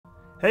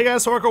Hey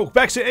guys, welcome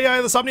back to AI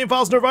and the Somnium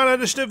Files Nirvana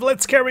Initiative.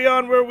 Let's carry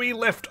on where we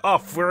left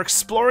off. We're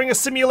exploring a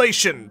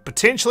simulation,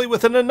 potentially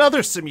within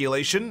another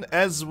simulation,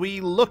 as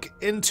we look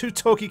into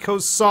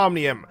Tokiko's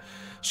Somnium.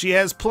 She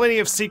has plenty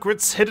of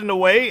secrets hidden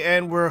away,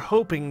 and we're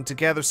hoping to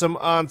gather some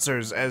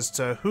answers as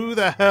to who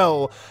the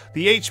hell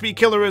the HB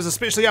killer is,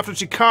 especially after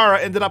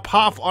Chikara ended up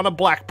half on a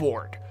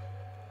blackboard.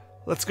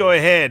 Let's go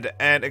ahead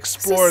and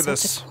explore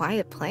this. Such a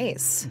quiet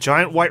place.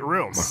 Giant white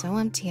room. So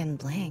empty and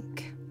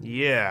blank.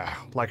 Yeah,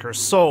 like her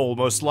soul,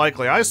 most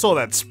likely. I saw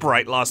that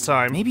sprite last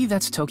time. Maybe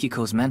that's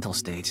Tokiko's mental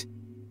state.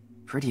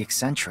 Pretty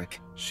eccentric.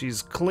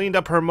 She's cleaned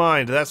up her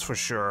mind, that's for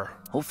sure.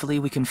 Hopefully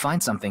we can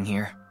find something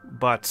here.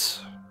 But,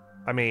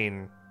 I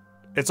mean,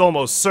 it's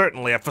almost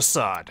certainly a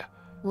facade.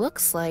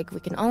 Looks like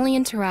we can only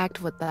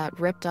interact with that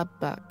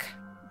ripped-up book.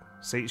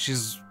 See,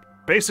 she's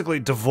basically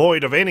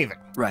devoid of anything.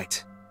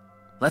 Right.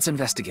 Let's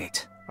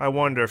investigate. I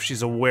wonder if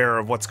she's aware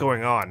of what's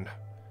going on.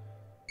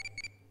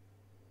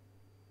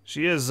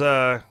 She is,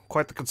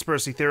 quite the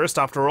conspiracy theorist,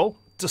 after all.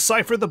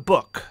 Decipher the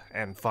book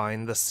and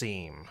find the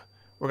seam.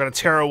 We're gonna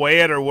tear away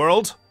at her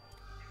world.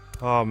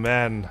 Oh,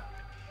 man.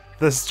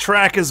 This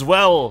track as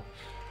well.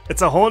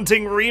 It's a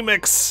haunting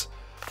remix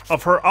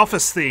of her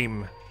office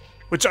theme,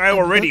 which I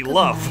already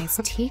love. Nice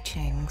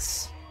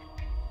teachings.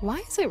 Why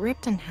is it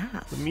ripped in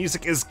half? The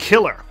music is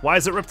killer. Why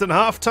is it ripped in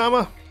half,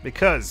 Tama?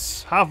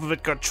 Because half of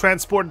it got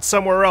transported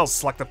somewhere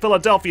else, like the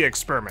Philadelphia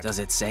experiment. Does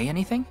it say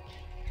anything?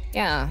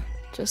 Yeah.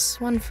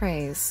 Just one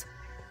phrase.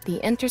 The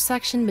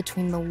intersection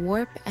between the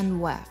warp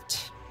and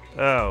weft.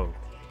 Oh.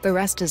 The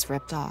rest is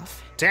ripped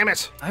off. Damn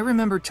it! I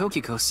remember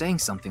Tokiko saying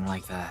something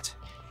like that.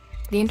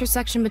 The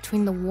intersection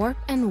between the warp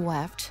and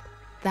weft,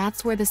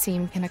 that's where the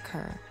seam can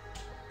occur.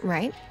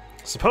 Right?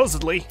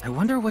 Supposedly. I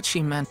wonder what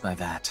she meant by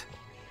that.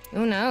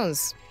 Who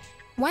knows?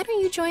 Why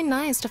don't you join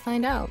NICE to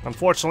find out?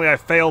 Unfortunately, I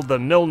failed the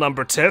nil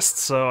number test,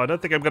 so I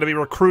don't think I'm going to be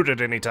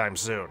recruited anytime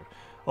soon.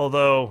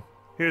 Although,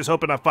 here's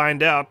hoping I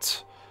find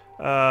out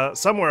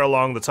somewhere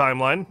along the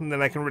timeline, and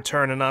then I can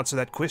return and answer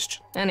that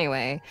question.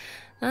 Anyway,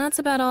 that's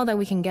about all that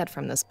we can get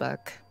from this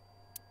book.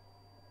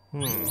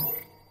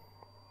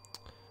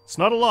 It's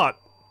not a lot.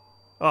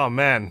 Oh,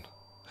 man.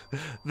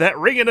 That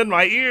ringing in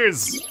my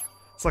ears!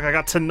 It's like I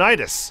got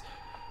tinnitus.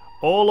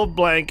 All of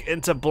blank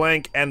into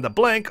blank, and the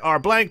blank are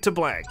blank to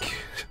blank.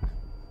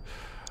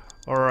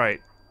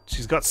 Alright.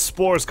 She's got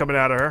spores coming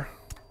out of her,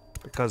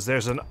 because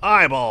there's an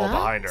eyeball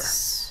behind her.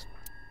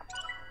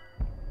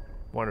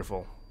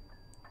 Wonderful.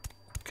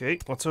 Okay,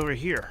 what's over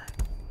here?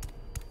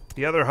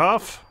 The other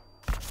half?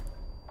 I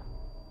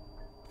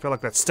feel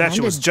like that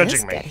statue was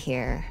judging me. When did this get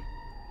here?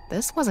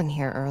 This wasn't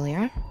here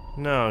earlier.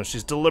 No,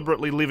 she's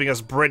deliberately leaving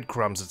us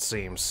breadcrumbs, it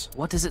seems.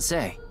 What does it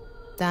say?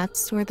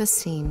 That's where the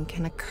seam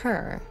can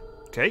occur.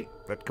 Okay,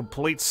 that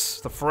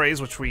completes the phrase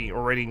which we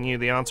already knew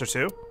the answer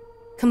to.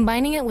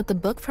 Combining it with the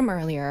book from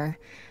earlier,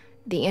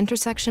 the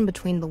intersection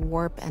between the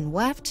warp and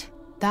weft,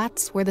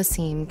 that's where the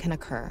seam can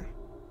occur.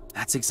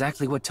 That's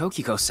exactly what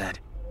Tokiko said.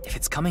 If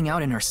it's coming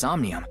out in her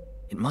somnium,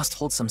 it must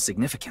hold some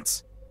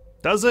significance.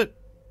 Does it?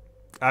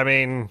 I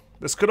mean,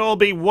 this could all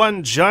be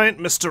one giant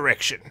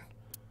misdirection.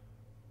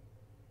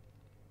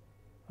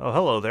 Oh,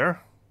 hello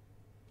there.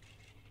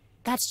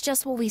 That's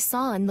just what we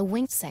saw in the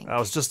wink sink. I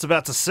was just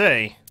about to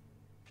say.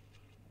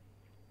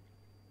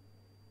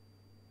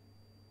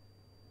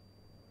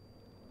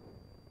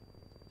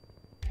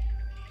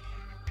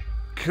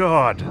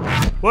 God.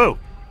 Whoa.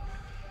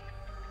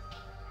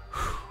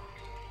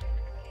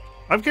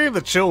 I'm getting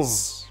the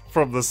chills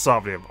from this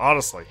Somnium,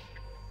 honestly.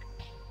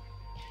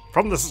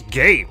 From this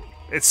game.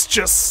 It's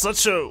just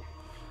such a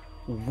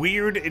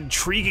weird,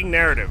 intriguing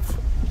narrative.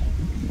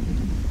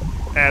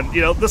 And, you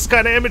know, this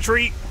kind of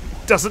imagery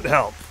doesn't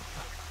help.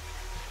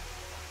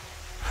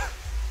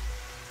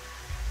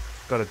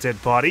 Got a dead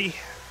body.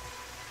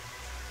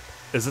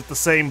 Is it the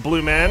same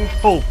blue man?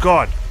 Oh,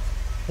 God.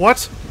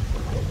 What?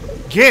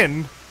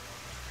 Again?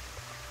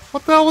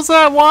 What the hell was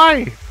that?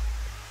 Why?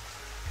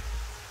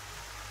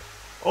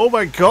 Oh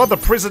my God, the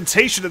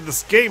presentation in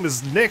this game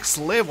is next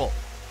level.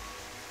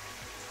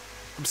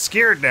 I'm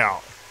scared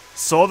now.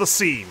 Saw the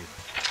seam.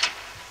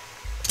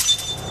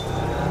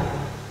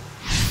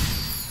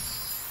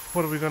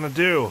 What are we gonna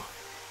do?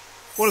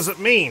 What does it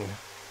mean?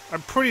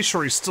 I'm pretty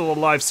sure he's still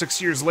alive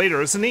 6 years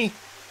later, isn't he?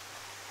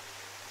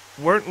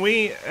 Weren't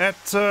we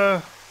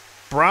at,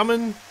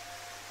 Brahmin?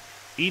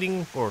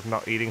 Eating, or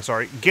not eating,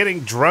 sorry,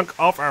 getting drunk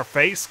off our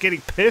face,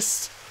 getting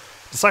pissed?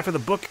 Decipher the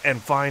book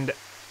and find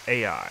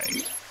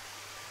AI.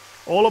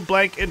 All a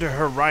blank into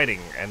her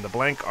writing, and the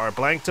blank are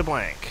blank to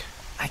blank.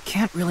 I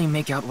can't really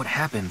make out what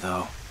happened,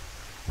 though.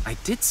 I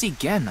did see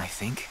Gen, I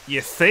think.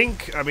 You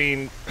think? I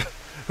mean,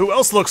 who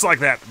else looks like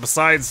that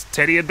besides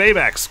Teddy and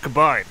Baymax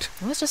combined?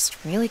 It was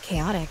just really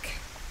chaotic.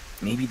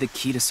 Maybe the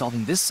key to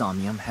solving this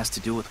somnium has to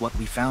do with what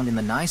we found in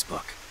the Nye's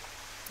book.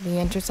 The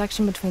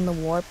intersection between the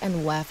warp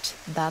and weft,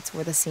 that's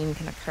where the seam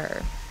can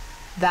occur.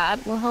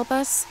 That will help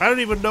us? I don't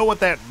even know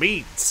what that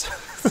means.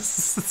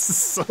 This is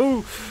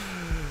so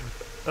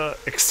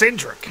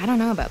eccentric. I don't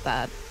know about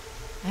that.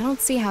 I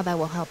don't see how that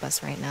will help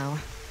us right now.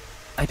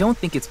 I don't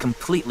think it's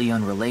completely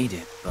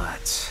unrelated,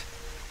 but...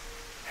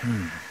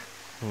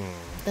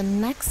 The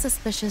next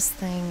suspicious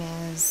thing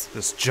is...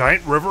 This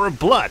giant river of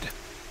blood.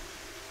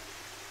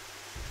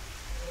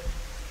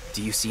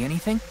 Do you see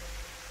anything?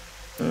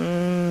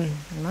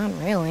 Not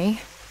really.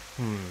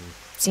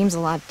 Seems a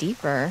lot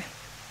deeper.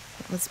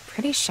 It was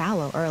pretty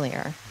shallow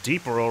earlier.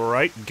 Deeper,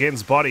 alright.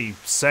 Gen's body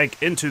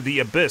sank into the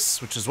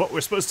abyss, which is what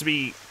we're supposed to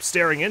be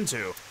staring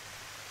into.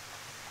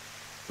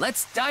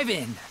 Let's dive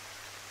in.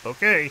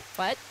 Okay.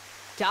 What?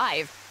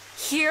 Dive?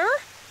 Here?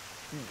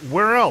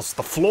 Where else?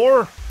 The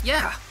floor?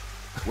 Yeah.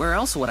 Where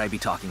else would I be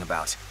talking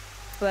about?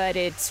 But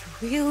it's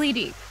really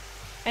deep.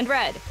 And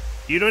red.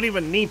 You don't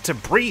even need to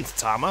breathe,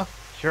 Tama.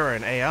 You're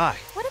an AI.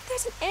 What if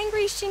there's an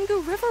angry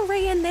Shingu River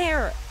Ray in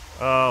there?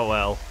 Oh,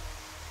 well.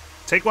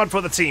 Take one for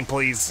the team,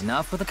 please.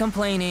 Enough with the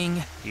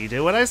complaining. You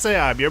do what I say,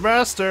 I'm your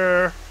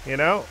master. You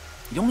know?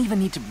 You don't even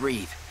need to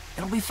breathe.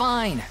 It'll be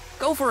fine.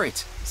 Go for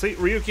it. See,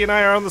 Ryuki and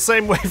I are on the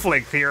same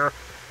wavelength here,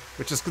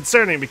 which is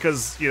concerning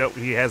because, you know,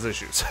 he has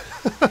issues.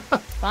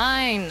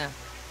 Fine.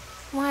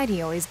 Why do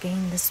you always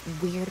gain this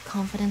weird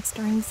confidence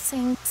during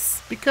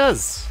syncs?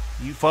 Because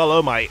you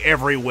follow my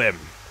every whim.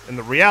 In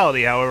the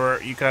reality, however,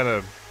 you kind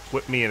of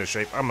whip me into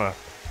shape. I'm a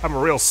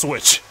real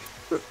switch.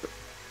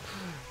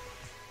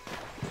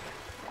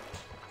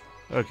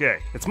 Okay,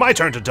 it's my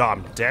turn to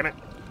dom, damn it.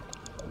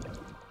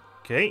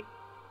 Okay,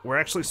 we're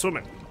actually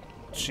swimming.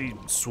 She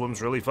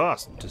swims really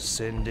fast,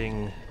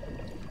 descending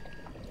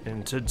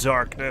into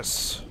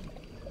darkness.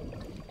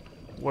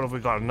 What have we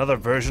got? Another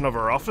version of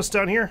our office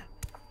down here?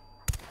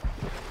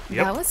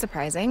 Yep. That was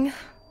surprising.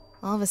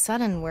 All of a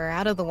sudden, we're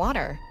out of the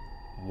water.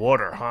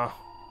 Water, huh?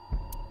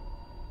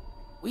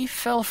 We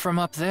fell from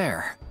up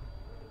there.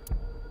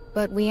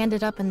 But we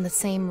ended up in the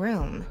same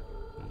room.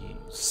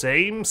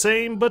 Same,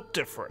 but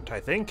different,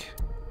 I think.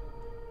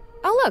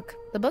 Oh look,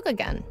 the book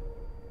again.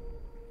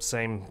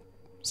 Same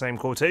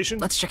quotation?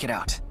 Let's check it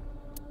out.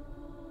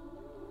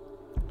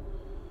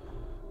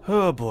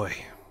 Oh boy.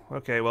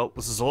 Okay, well,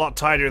 this is a lot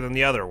tighter than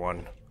the other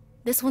one.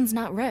 This one's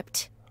not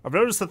ripped. I've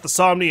noticed that the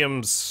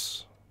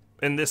Somniums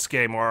in this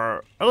game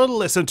are a little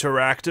less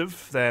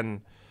interactive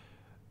than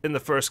in the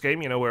first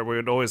game, you know, where we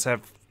would always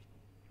have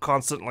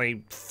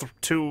constantly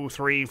 2,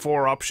 3,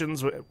 4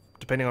 options,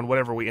 depending on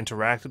whatever we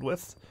interacted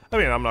with. I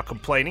mean, I'm not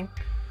complaining,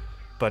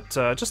 but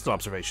just an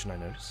observation I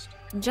noticed.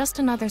 Just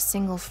another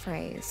single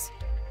phrase.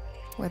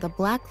 Where the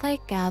black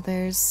light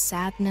gathers,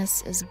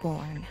 sadness is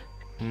born.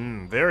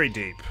 Very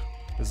deep.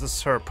 Is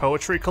this her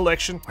poetry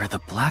collection? Where the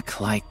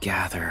black light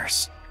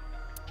gathers.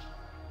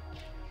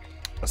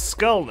 A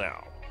skull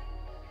now.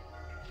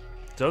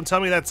 Don't tell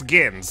me that's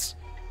Gen's.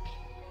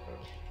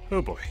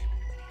 Oh boy.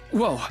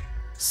 Whoa,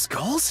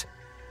 skulls?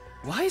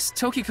 Why is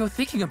Tokiko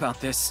thinking about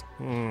this?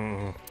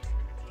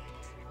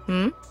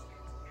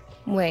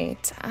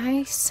 Wait,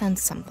 I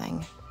sense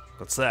something.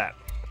 What's that?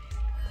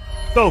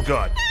 Oh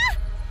god.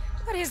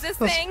 What is this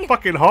That's thing?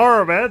 fucking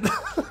horror, man.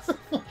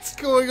 What's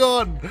going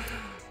on?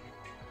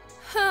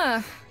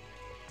 Huh.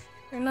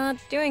 We're not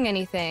doing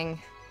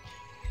anything.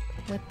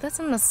 With this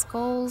and the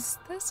skulls,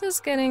 this is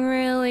getting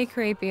really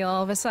creepy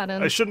all of a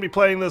sudden. I shouldn't be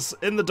playing this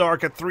in the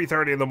dark at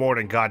 3:30 in the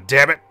morning, god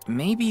damn it.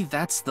 Maybe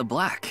that's the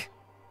black.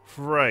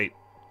 Right.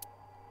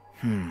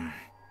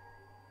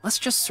 Let's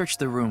just search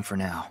the room for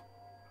now.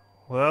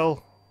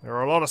 Well, there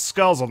are a lot of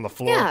skulls on the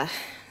floor. Yeah.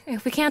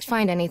 If we can't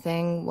find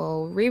anything,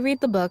 we'll reread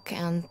the book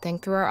and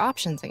think through our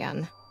options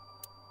again.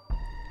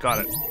 Got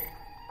it.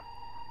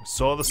 We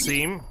saw the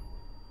seam.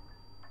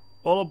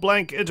 All a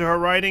blank into her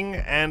writing,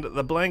 and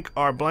the blank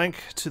are blank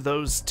to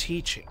those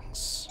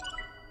teachings.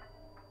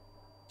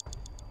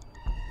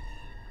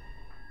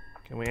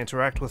 Can we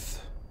interact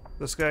with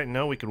this guy?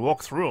 No, we can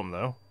walk through him,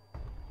 though.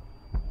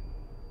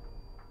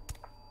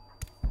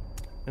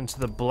 Into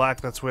the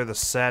black, that's where the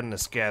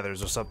sadness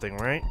gathers or something,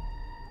 right?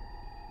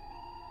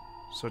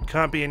 So it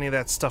can't be any of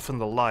that stuff in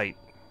the light.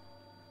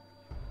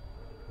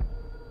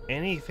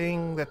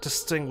 Anything that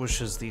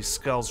distinguishes these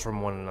skulls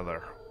from one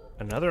another.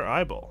 Another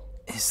eyeball.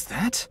 Is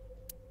that?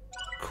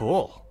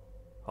 Cool.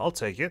 I'll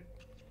take it.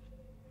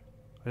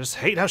 I just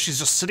hate how she's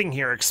just sitting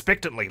here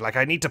expectantly, like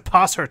I need to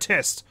pass her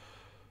test.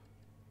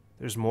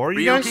 There's more,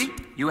 you guys?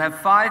 Ryuki, you have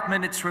 5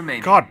 minutes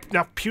remaining. God,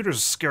 now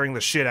Pewter's scaring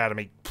the shit out of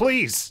me.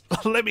 Please,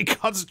 let me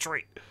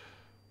concentrate.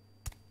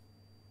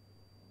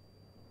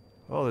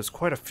 Oh, there's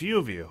quite a few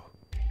of you.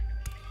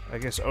 I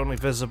guess only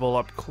visible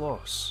up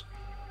close.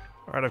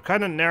 Alright, I've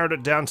kind of narrowed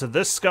it down to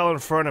this skull in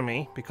front of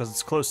me, because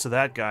it's close to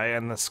that guy,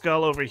 and the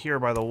skull over here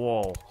by the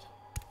wall,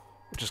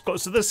 which is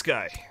close to this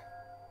guy.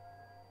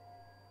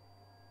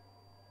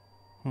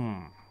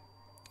 I'm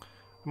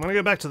gonna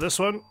go back to this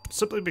one,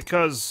 simply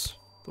because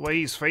the way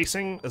he's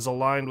facing is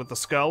aligned with the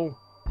skull,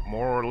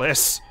 more or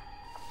less.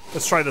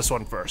 Let's try this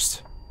one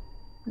first.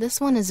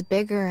 This one is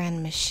bigger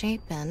and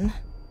misshapen.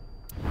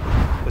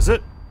 Is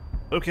it?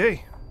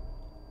 Okay.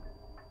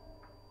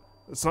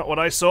 It's not what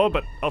I saw,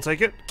 but I'll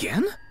take it.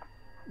 Again?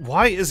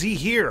 Why is he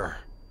here?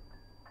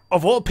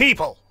 Of all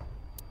people!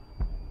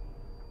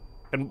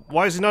 And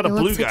why is he not a It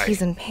blue looks guy? like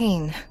he's in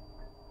pain.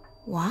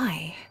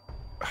 Why?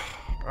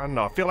 I don't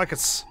know, I feel like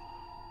it's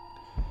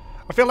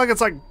I feel like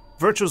it's like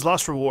Virtue's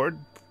Lost Reward.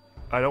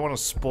 I don't want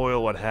to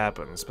spoil what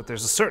happens, but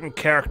there's a certain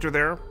character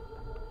there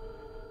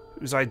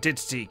whose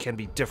identity can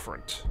be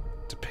different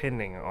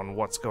depending on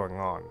what's going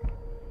on.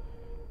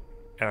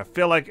 And I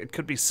feel like it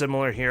could be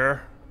similar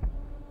here.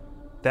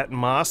 That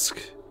mask,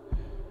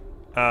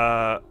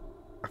 I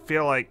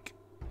feel like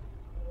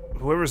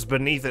whoever's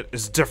beneath it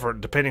is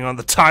different depending on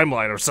the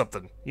timeline or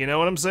something. You know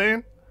what I'm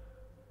saying?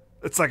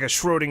 It's like a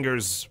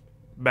Schrodinger's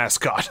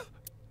mascot.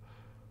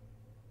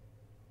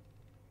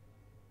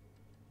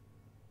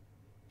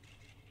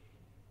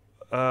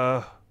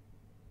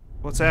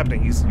 What's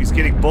happening? He's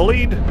getting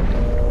bullied?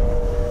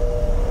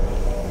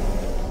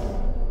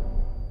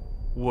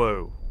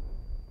 Whoa.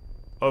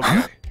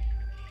 Okay.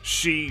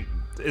 She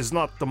is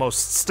not the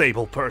most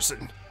stable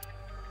person.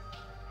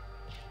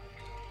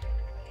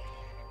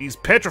 He's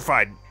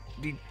petrified.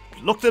 He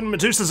looked in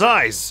Medusa's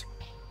eyes.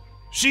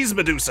 She's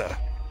Medusa.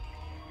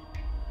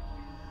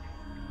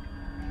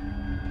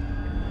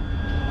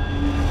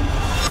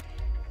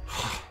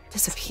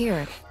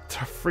 Disappeared. The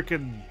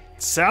freaking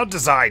sound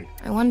design.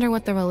 I wonder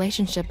what the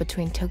relationship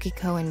between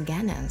Tokiko and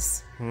Gen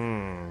is.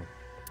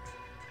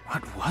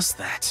 What was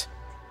that?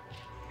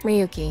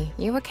 Ryuki,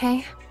 you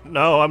okay?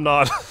 No, I'm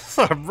not.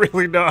 I'm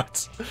really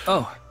not.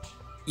 Oh,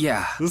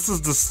 yeah. This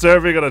is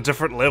disturbing on a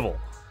different level.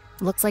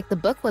 Looks like the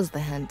book was the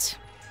hint.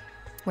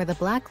 Where the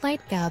black light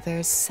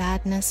gathers,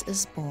 sadness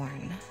is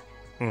born.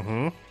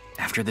 Mm-hmm.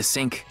 After the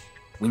sync,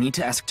 we need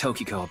to ask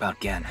Tokiko about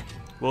Gen.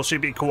 Will she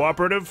be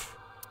cooperative?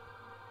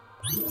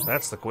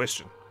 That's the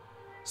question.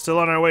 Still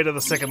on our way to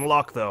the second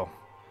lock, though.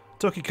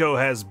 Tokiko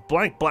has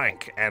blank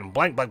blank and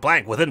blank blank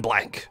blank within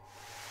blank.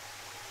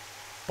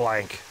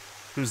 Blank.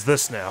 Who's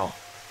this now?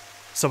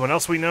 Someone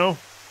else we know?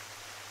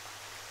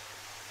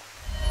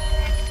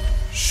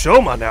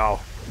 Shoma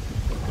now.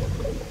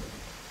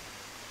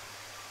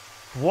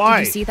 Why?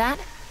 Did you see that?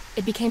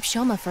 It became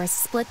Shoma for a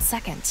split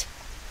second.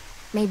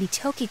 Maybe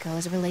Tokiko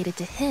is related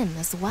to him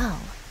as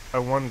well. I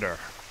wonder.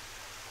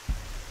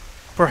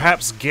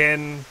 Perhaps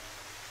Gen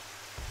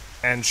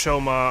and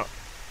Shoma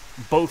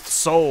both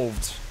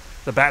solved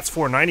the Bats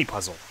 490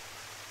 puzzle.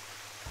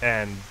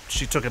 And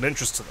she took an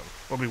interest to them.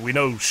 I mean, we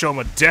know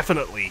Shoma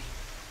definitely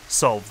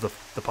solved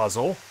the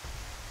puzzle.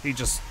 He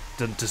just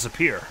didn't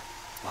disappear.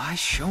 Why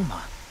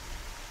Shoma?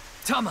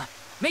 Tama,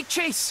 make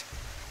chase!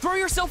 Throw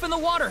yourself in the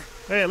water!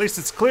 Hey, at least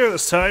it's clear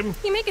this time.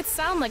 You make it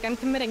sound like I'm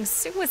committing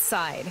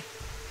suicide.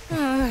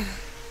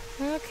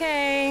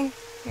 Okay,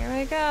 here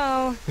we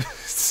go.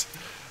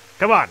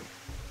 Come on.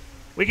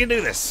 We can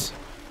do this.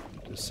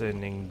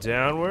 Descending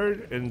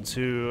downward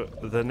into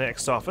the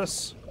next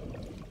office.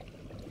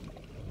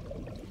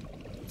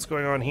 What's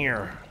going on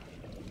here?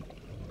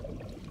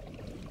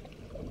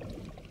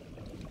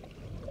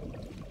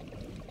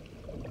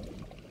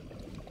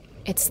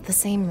 It's the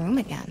same room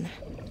again.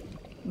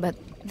 But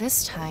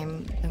this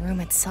time, the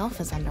room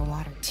itself is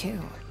underwater too.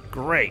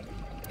 Great.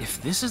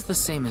 If this is the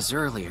same as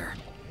earlier,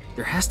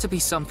 there has to be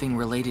something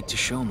related to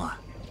Shoma.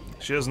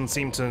 She doesn't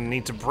seem to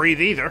need to breathe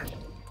either.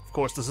 Of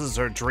course, this is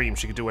her dream.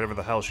 She can do whatever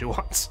the hell she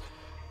wants.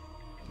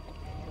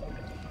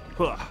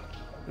 Huh.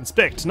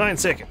 Inspect, 9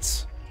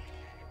 seconds.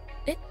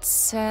 It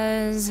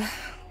says,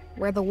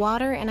 where the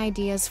water and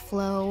ideas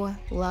flow,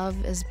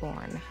 love is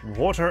born.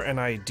 Water and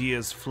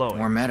ideas flowing.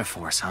 More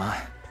metaphors, huh?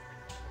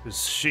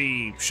 Is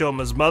she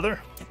Shoma's mother?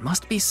 It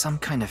must be some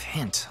kind of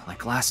hint,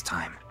 like last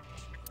time.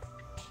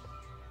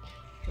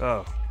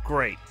 Oh,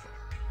 great.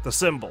 The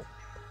symbol.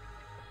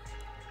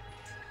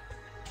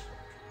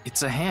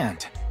 It's a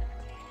hand.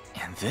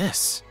 And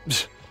this.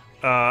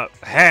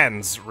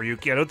 Hands,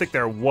 Ryuki. I don't think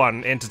they're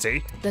one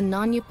entity. The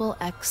non-upal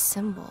X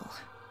symbol.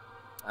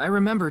 I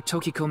remember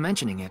Tokiko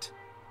mentioning it.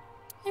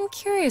 I'm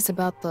curious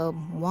about the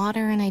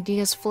water and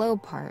ideas flow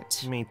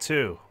part. Me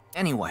too.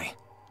 Anyway,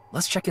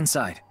 let's check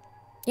inside.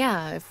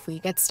 Yeah, if we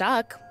get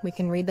stuck, we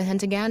can read the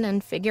hint again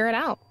and figure it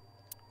out.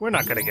 We're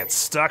not gonna get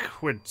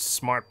stuck. We're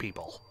smart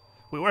people.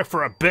 We work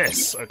for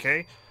ABIS,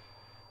 okay?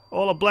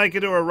 All a blank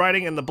into her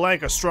writing and the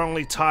blank are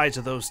strongly tied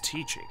to those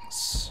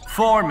teachings.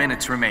 4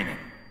 minutes remaining.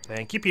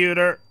 Thank you,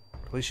 Pewter.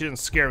 At least you didn't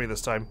scare me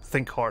this time.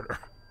 Think harder.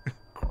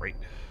 Great.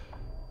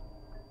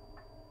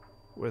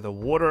 Where the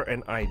water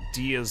and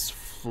ideas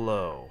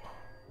flow.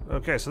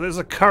 Okay, so there's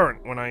a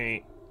current when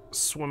I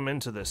swim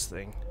into this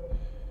thing.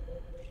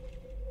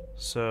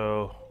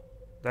 So,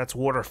 that's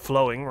water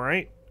flowing,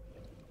 right?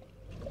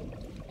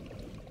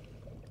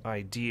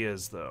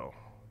 Ideas, though.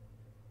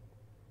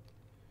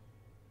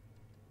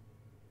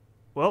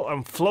 Well,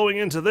 I'm flowing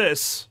into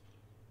this.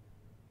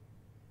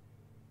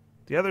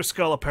 The other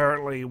skull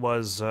apparently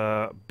was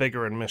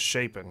bigger and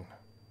misshapen.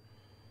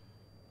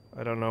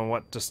 I don't know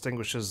what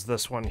distinguishes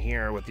this one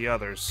here with the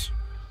others,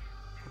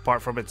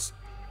 apart from its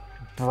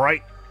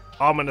bright,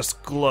 ominous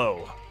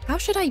glow. How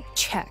should I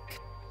check?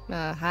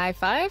 High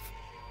five?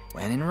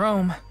 When in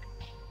Rome.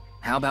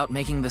 How about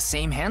making the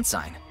same hand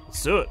sign?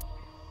 Let's do it.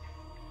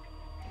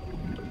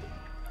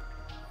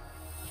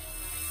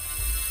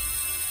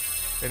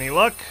 Any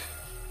luck?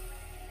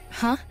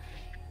 Huh?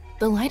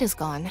 The light is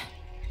gone.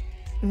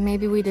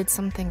 Maybe we did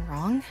something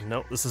wrong?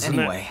 Nope, this isn't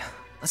Anyway,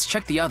 let's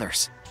check the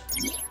others.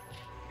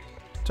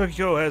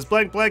 Tokiko has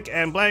blank blank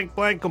and blank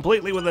blank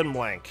completely within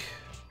blank.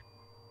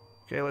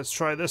 Okay, let's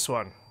try this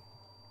one.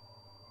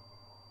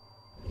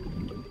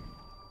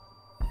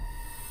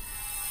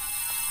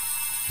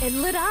 It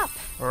lit up.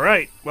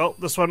 Alright, well,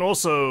 this one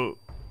also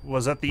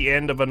was at the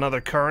end of another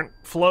current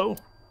flow.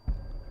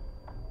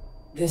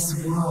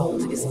 This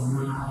world is a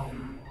lie.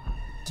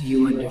 Do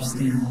you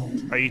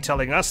understand? Are you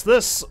telling us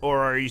this, or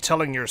are you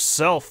telling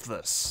yourself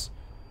this?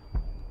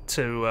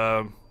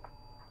 To,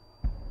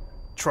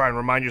 try and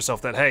remind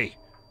yourself that, hey,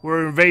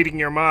 we're invading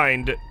your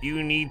mind,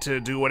 you need to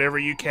do whatever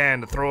you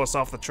can to throw us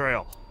off the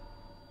trail.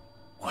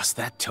 Was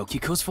that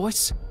Tokiko's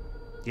voice?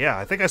 Yeah,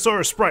 I think I saw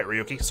her sprite,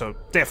 Ryuki, so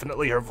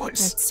definitely her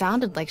voice. It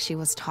sounded like she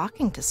was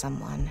talking to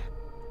someone.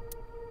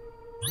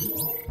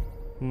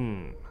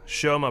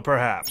 Shoma,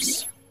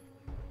 perhaps.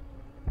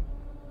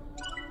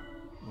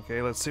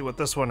 Okay, let's see what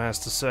this one has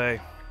to say.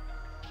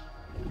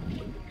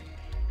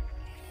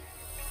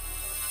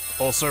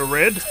 Also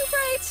red? Too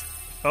bright.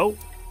 Oh,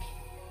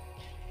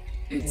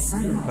 It's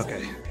settled.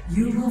 okay.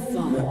 You will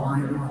follow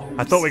my orders.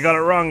 I thought we got it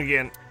wrong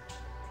again.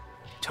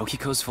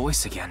 Tokiko's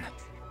voice again.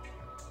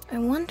 I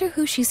wonder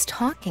who she's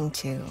talking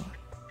to.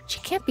 She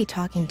can't be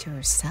talking to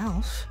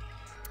herself.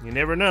 You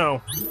never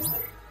know.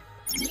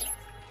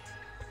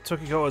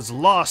 Tokiko has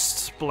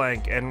lost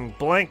blank, and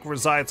blank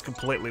resides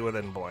completely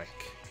within blank.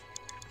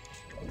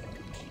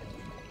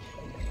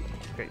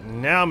 Okay,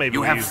 now maybe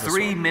You we have use this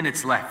 3 one.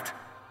 minutes left.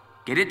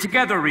 Get it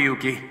together,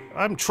 Ryuki.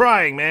 I'm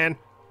trying, man.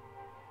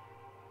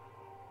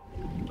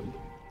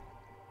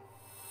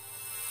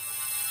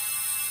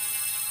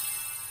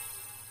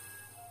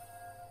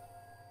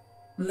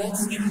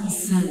 Let's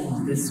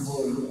transcend this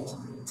world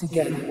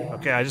together.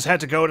 Okay, I just had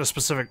to go in a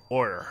specific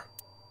order.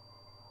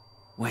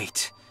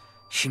 Wait,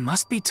 she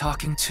must be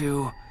talking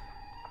to...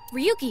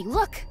 Ryuki,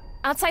 look!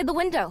 Outside the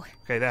window.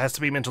 Okay, that has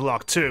to be mental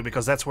lock too,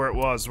 because that's where it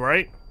was,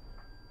 right?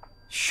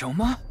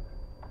 Shoma?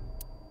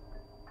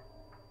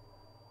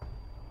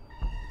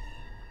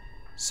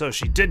 So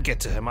she did get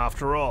to him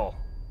after all.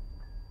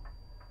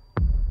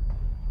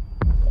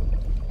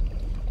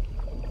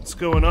 What's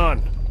going on?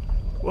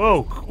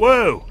 Whoa,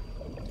 whoa!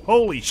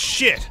 Holy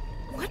shit!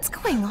 What's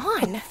going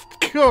on?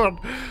 God!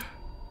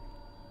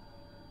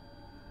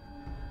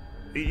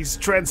 He's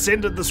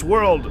transcended this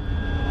world.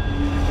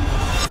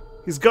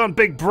 He's gone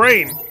big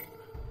brain.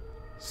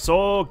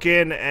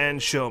 Soken and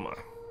Shoma.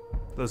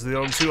 Those are the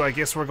only two I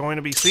guess we're going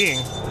to be seeing.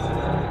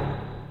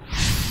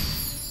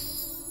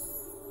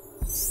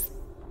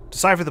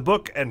 Decipher the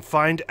book and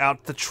find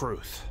out the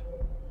truth.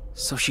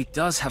 So she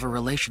does have a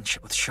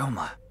relationship with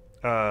Shoma.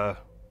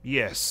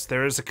 Yes,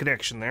 there is a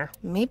connection there.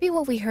 Maybe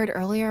what we heard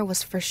earlier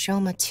was for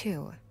Shoma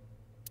too.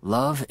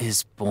 Love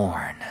is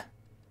born.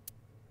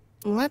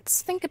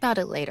 Let's think about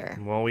it later.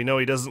 Well, we know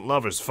he doesn't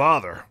love his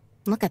father.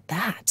 Look at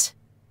that.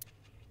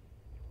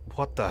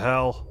 What the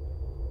hell?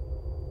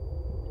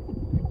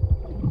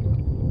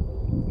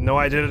 No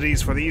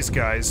identities for these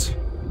guys.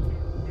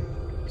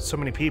 So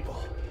many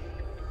people.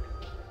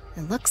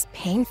 It looks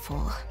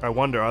painful. I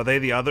wonder, are they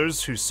the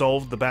others who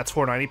solved the Bats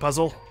 490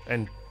 puzzle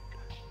and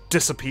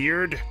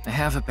disappeared? I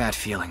have a bad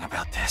feeling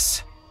about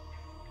this.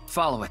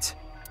 Follow it.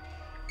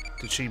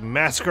 Did she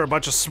massacre a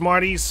bunch of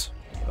smarties?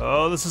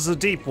 Oh, this is a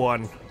deep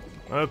one.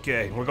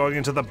 Okay, we're going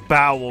into the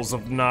bowels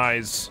of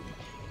Nyes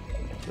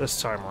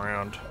this time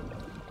around.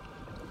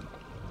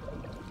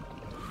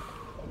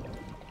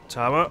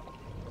 Tama,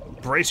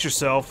 brace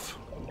yourself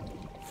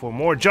for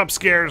more jump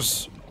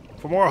scares,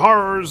 for more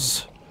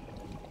horrors,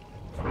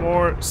 for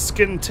more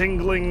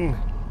skin-tingling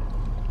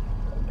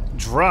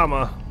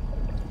drama.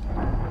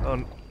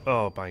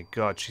 Oh my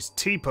god, she's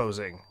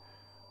T-posing.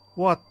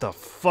 What the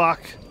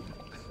fuck?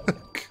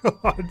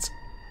 God.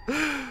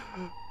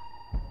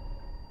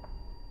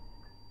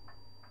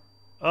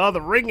 Oh,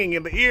 the ringing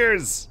in the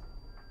ears!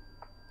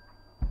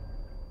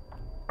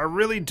 I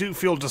really do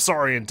feel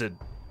disoriented.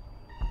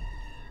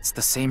 It's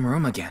the same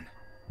room again,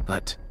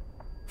 but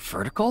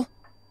vertical?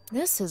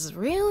 This is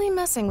really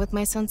messing with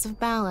my sense of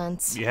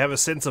balance. You have a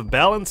sense of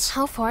balance?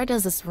 How far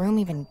does this room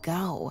even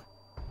go?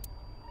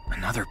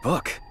 Another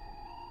book.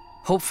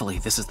 Hopefully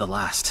this is the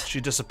last.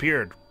 She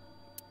disappeared.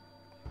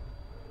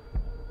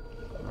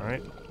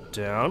 Alright,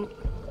 down.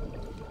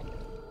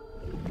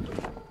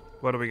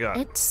 What do we got?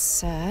 It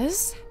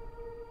says,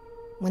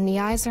 when the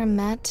eyes are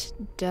met,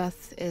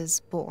 death is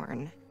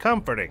born.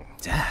 Comforting.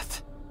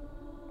 Death.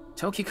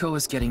 Tokiko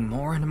is getting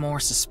more and more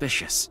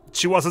suspicious.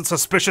 She wasn't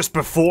suspicious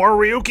before,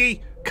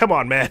 Ryuki? Come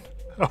on, man.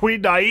 Are we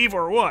naive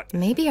or what?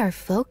 Maybe our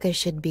focus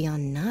should be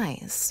on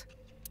Nyes.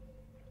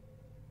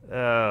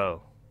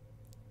 Oh.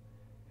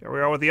 Here we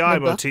are with the eye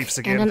The book motifs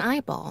again. and an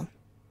eyeball.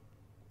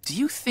 Do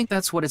you think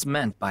that's what is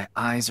meant by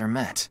eyes are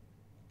met?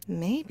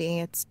 Maybe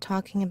it's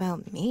talking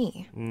about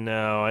me.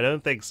 No, I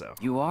don't think so.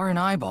 You are an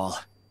eyeball.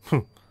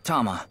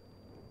 Tama,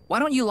 why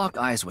don't you lock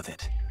eyes with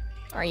it?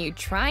 Are you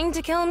trying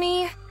to kill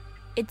me?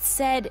 It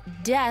said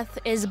death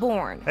is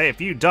born. Hey,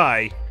 if you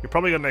die, you're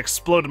probably gonna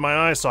explode in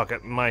my eye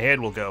socket and my head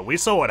will go. We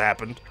saw what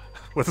happened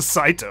with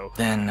Saito.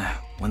 Then,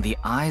 when the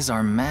eyes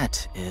are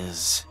met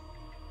is...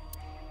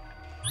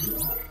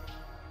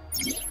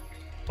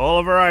 All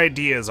of her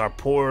ideas are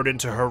poured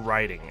into her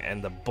writing,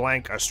 and the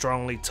blank are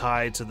strongly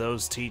tied to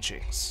those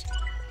teachings.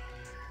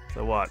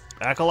 So what?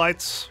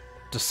 Acolytes?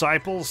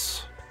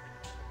 Disciples?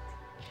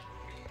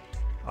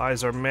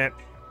 Eyes are met.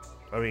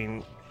 I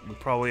mean, we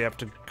probably have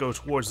to go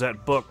towards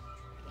that book.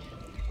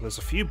 There's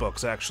a few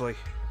books, actually.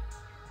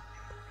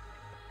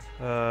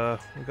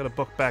 We've got a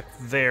book back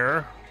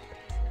there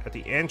at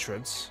the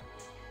entrance.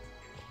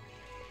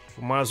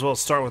 We might as well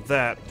start with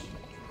that,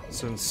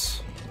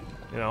 since,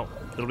 you know,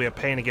 it'll be a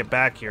pain to get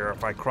back here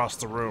if I cross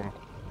the room.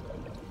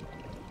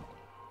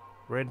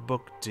 Red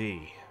Book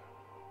D.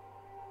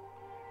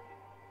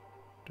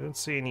 Don't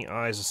see any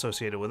eyes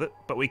associated with it,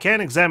 but we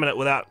can examine it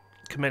without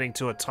committing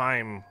to a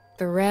time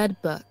The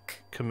Red Book.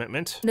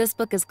 commitment. This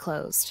book is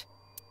closed.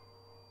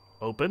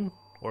 Open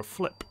or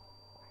flip?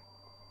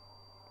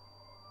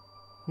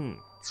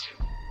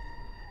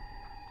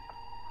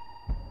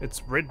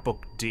 It's Red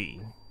Book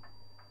D.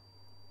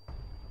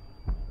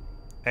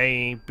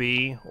 A,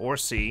 B, or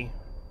C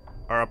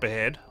are up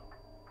ahead.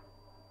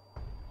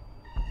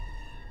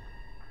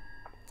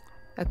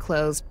 A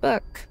closed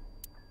book.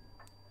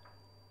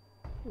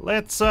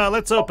 Let's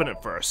open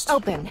it first.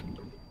 Open.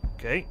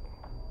 Okay,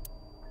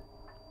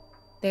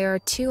 There are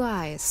 2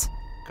 eyes.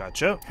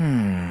 gotcha.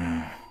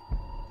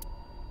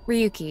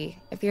 Ryuki,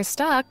 if you're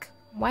stuck,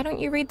 why don't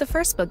you read the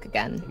first book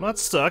again? I'm not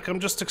stuck, I'm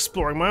just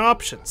exploring my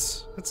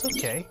options. It's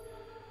okay.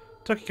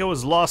 Tokiko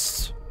is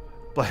lost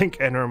blank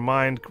and her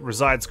mind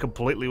resides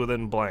completely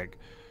within blank.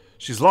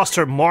 She's lost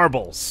her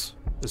marbles,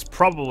 is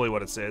probably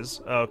what it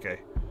says. Oh, okay.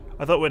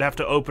 I thought we'd have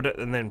to open it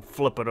and then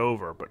flip it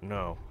over, but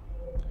no.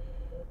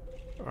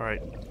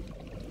 Alright.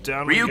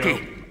 Down we go.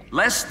 Ryuki,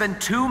 less than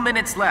 2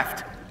 minutes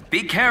left.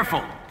 Be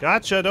careful.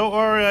 Gotcha, don't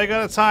worry, I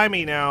got a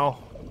timey now.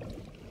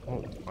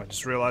 Oh, I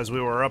just realized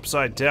we were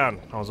upside down.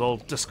 I was all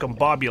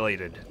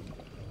discombobulated.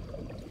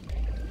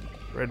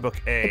 Red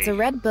Book A. It's a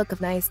red book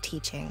of nice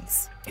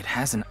teachings. It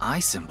has an eye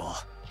symbol.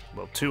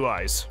 Well, 2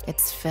 eyes.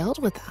 It's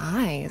filled with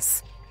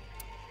eyes.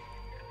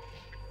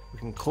 We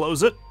can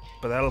close it,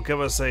 but that'll give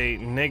us a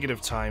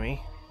negative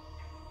timey.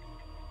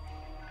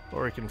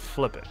 Or we can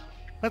flip it.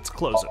 Let's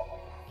close it.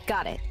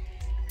 Got it.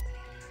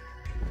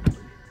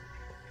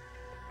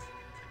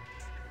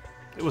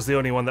 It was the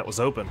only one that was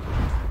open.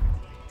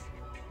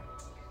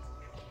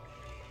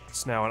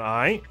 It's now an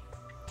eye.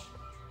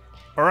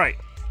 Alright,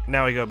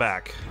 now we go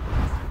back.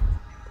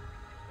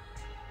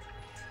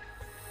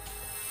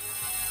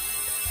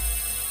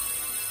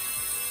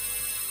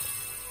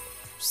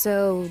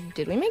 So,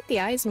 did we make the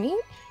eyes meet?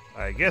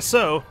 I guess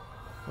so.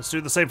 Let's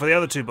do the same for the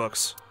other 2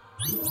 books.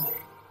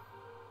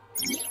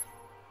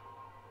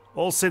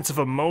 All sense of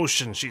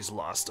emotion she's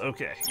lost.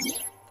 Okay.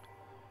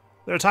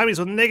 There are timies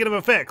with negative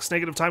effects.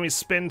 Negative timies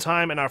spend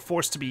time and are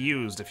forced to be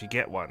used if you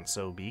get one,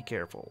 so be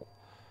careful.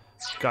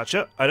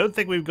 Gotcha. I don't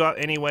think we've got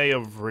any way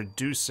of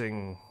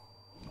reducing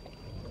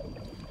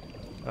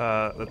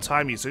the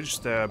time usage.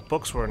 The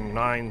books were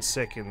 9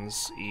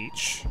 seconds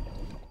each.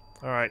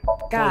 Alright,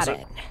 Got close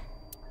it.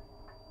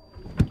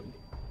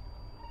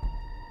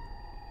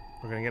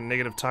 We're gonna get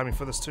negative timing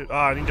for this too. Oh,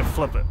 I need to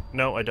flip it.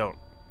 No, I don't.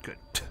 Good.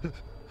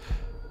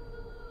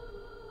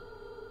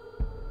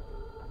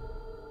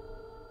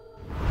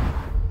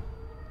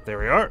 There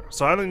we are.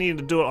 So I only need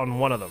to do it on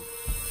one of them.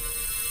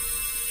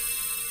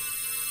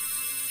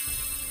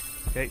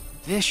 Okay.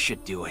 This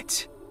should do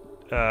it.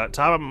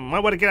 Tama might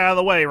want to get out of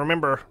the way.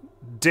 Remember,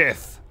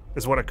 death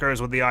is what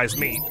occurs when the eyes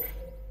meet.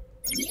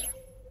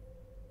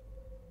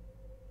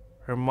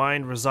 Her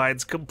mind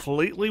resides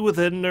completely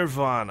within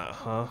Nirvana,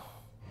 huh?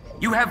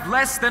 You have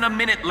less than a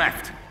minute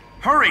left.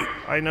 Hurry!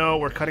 I know,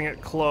 we're cutting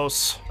it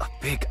close. A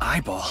big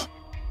eyeball.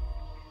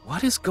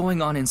 What is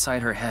going on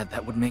inside her head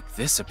that would make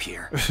this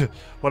appear?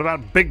 What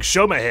about Big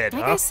Shoma Head,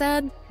 Like huh? I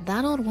said,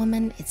 that old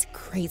woman is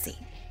crazy.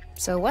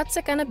 So what's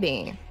it gonna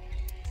be?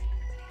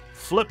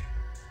 Flip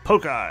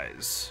Poke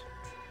Eyes.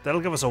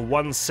 That'll give us a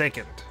 1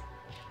 second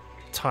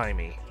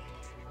timey.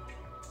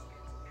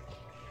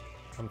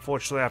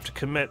 Unfortunately, I have to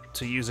commit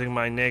to using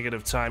my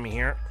negative timey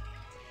here.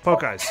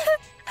 Poke Eyes.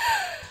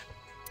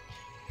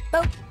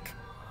 Poke.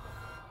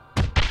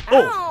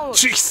 Oh,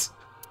 Ouch. jeez.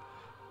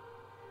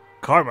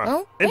 Karma.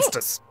 Oh, Instant.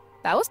 thanks.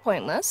 That was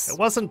pointless. It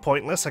wasn't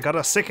pointless. I got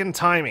a second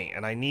timey,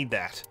 and I need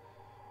that.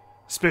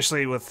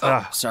 Especially with,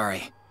 Oh,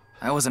 sorry.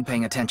 I wasn't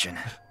paying attention.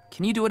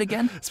 Can you do it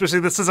again?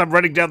 especially this as I'm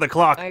running down the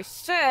clock. I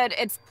should.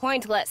 It's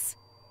pointless.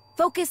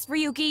 Focus,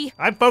 Ryuki.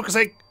 I'm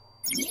focusing.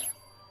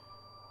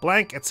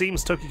 Blank. It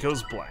seems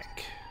Tokiko's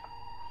blank.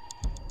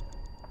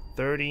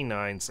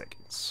 39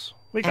 seconds.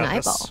 We got An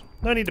this. eyeball.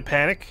 No need to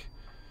panic.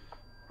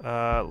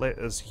 Let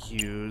us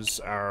use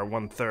our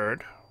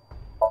 1/3.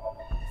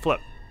 Flip.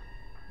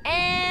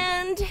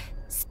 And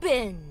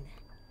spin.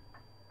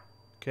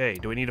 Okay,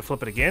 do we need to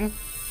flip it again?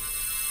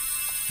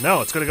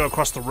 No, it's gonna go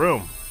across the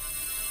room.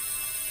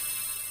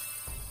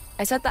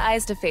 I set the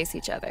eyes to face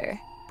each other.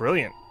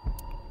 Brilliant.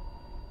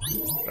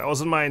 That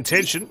wasn't my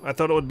intention. I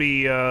thought it would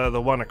be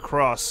the one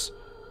across,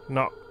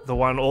 not the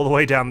one all the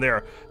way down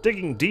there.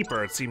 Digging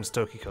deeper, it seems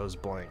Tokiko's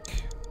blank.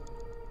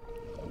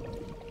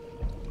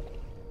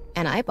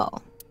 An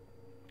eyeball.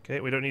 Okay,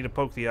 we don't need to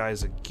poke the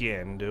eyes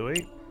again, do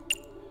we?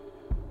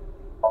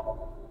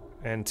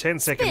 And 10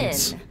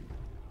 seconds Spin.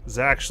 is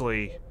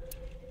actually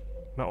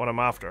not what I'm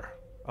after.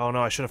 Oh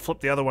no, I should have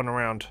flipped the other one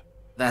around.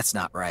 That's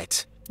not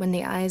right. When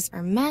the eyes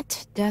are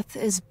met, death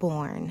is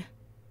born.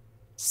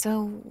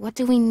 So, what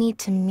do we need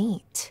to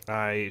meet?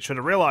 I should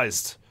have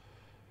realized.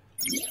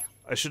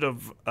 I should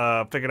have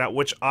figured out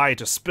which eye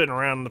to spin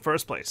around in the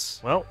first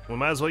place. Well, we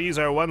might as well use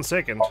our 1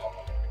 second.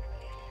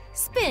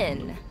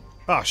 Spin.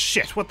 Oh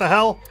shit, what the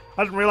hell?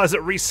 I didn't realize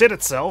it reset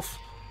itself.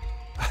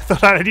 I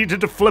thought I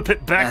needed to flip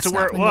it back That's to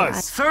where not it when the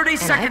was. 30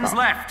 seconds eyeball.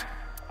 left.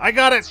 I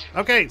got it!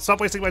 Okay, stop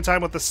wasting my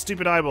time with this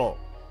stupid eyeball.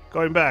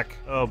 Going back.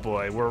 Oh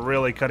boy, we're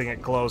really cutting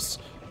it close.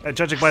 And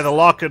judging by the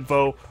lock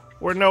info,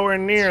 we're nowhere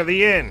near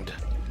the end.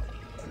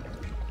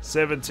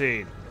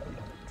 17.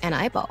 An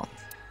eyeball.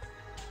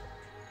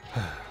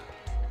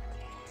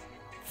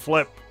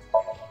 Flip.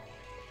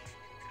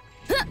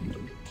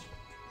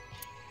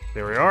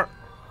 There we are.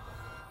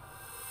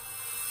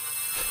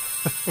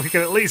 We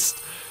can at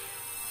least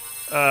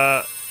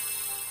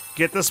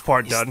get this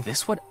part done. Is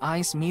this what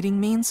eyes meeting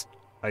means?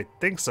 I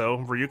think so.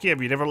 Ryuki,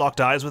 have you never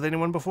locked eyes with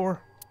anyone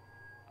before?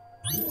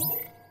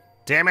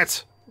 Damn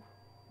it!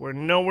 We're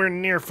nowhere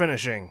near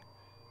finishing.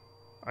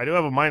 I do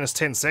have a minus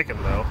 10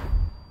 second, though.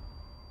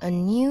 A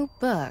new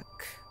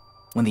book.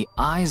 When the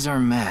eyes are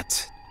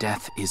met,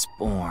 death is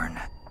born.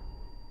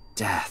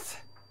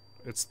 Death.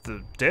 It's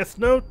the Death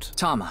Note?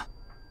 Tama,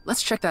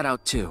 let's check that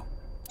out too.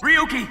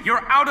 Ryuki,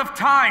 you're out of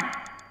time.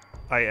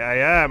 I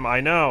am, I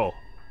know.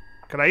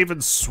 Can I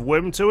even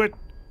swim to it?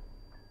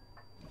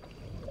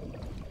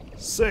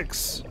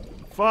 6,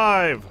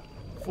 5,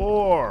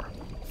 4,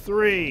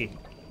 3,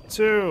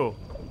 2,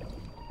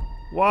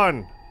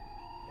 1.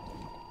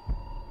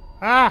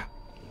 Ah!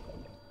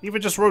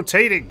 Even just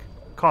rotating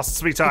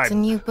costs me It's a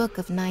time. new book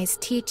of nice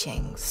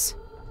teachings.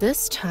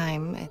 This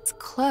time, it's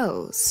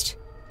closed.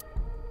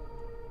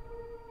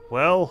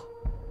 Well,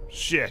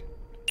 shit.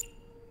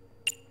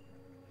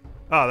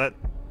 Oh, that...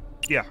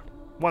 Yeah,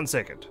 1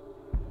 second.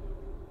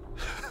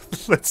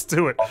 Let's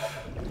do it.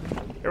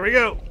 Here we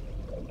go.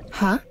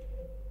 Huh?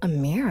 A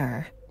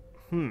mirror.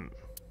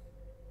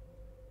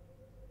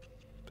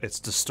 It's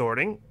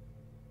distorting.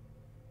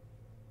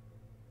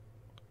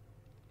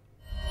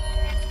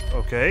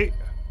 Okay.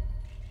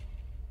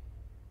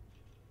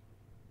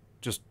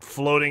 Just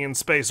floating in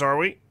space, are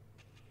we?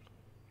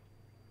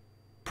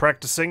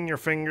 Practicing your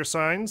finger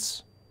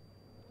signs.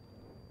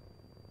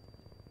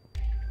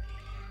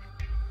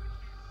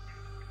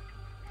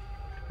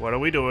 What are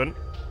we doing?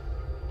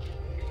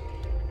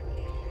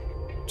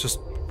 Just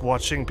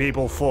watching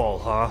people fall,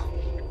 huh?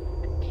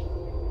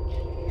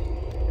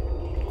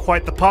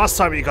 Quite the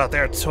pastime you got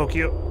there,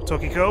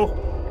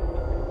 Tokiko.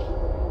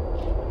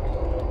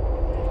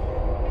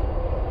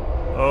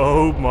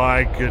 Oh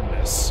my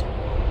goodness.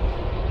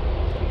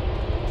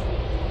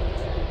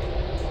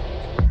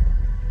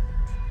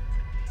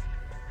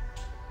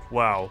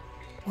 Wow.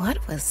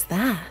 What was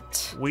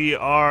that? We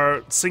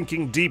are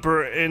sinking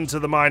deeper into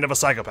the mind of a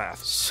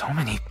psychopath. So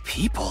many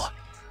people.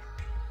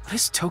 What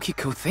is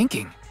Tokiko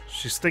thinking?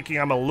 She's thinking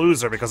I'm a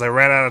loser because I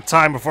ran out of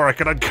time before I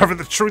could uncover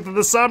the truth of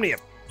the Somnium.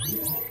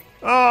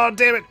 Oh,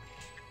 damn it.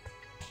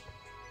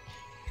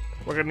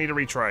 We're gonna need to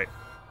retry.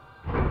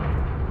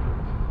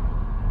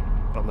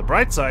 On the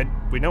bright side,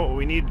 we know what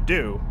we need to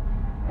do.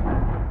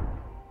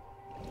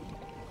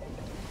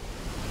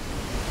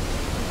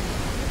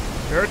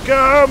 Here it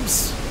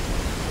comes!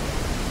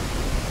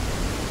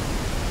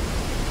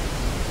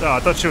 Oh, I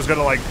thought she was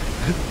gonna, like,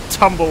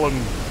 tumble and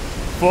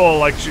fall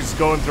like she's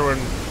going through an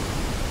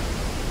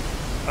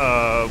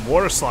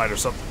water slide or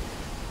something.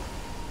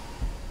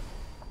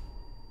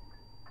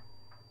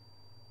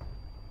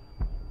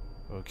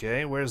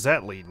 Okay, where's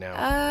that lead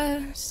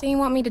now? So you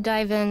want me to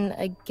dive in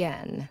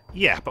again?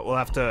 Yeah, but we'll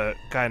have to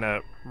kind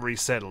of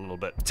reset a little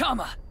bit.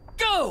 Tama,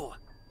 go!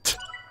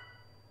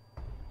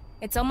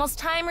 It's almost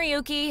time,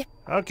 Ryuki.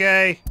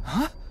 Okay.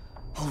 Huh?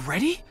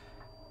 Already?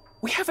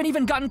 We haven't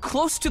even gotten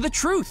close to the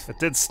truth. It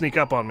did sneak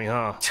up on me,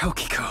 huh?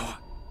 Tokiko.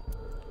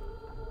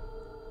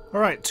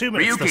 Alright, 2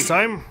 minutes this Ryuki,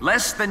 time.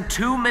 less than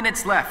 2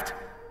 minutes left.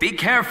 Be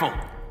careful.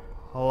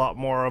 A lot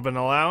more of an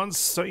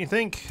allowance, don't you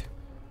think?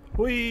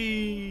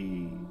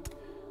 Whee!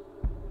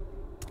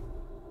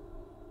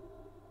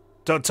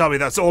 Don't tell me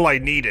that's all I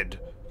needed.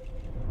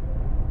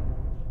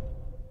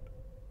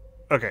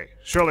 Okay,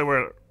 surely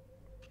we're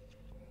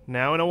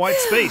now in a white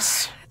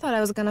space. I thought I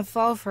was gonna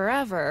fall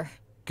forever.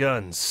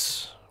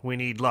 Guns. We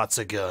need lots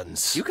of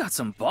guns. You got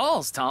some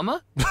balls,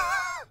 Tama.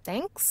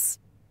 Thanks.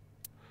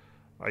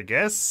 I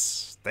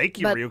guess. Thank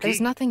you, But Ryuki.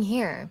 there's nothing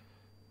here.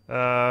 We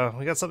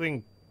got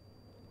something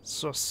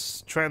so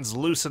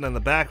translucent in the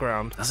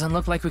background. Doesn't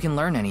look like we can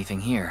learn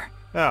anything here.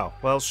 Oh,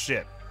 well,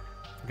 shit.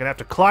 I'm gonna have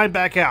to climb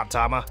back out,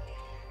 Tama.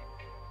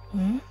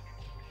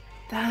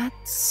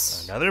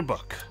 That's... Another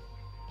book.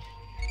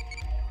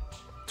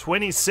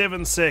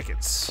 27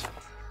 seconds.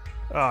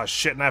 Oh,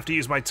 shit, and I have to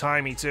use my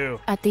timey,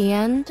 too. At the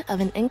end of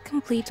an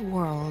incomplete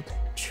world,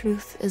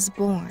 truth is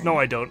born. No,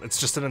 I don't. It's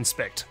just an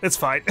inspect. It's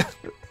fine.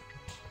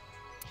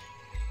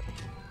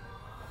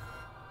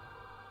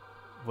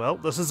 Well,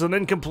 this is an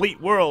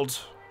incomplete world,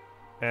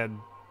 and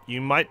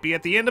you might be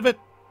at the end of it.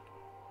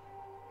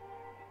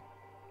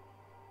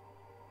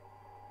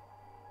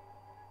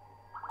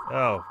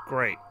 Oh,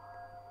 great.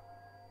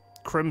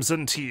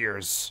 Crimson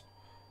tears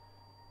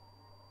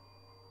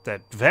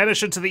that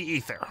vanish into the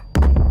ether.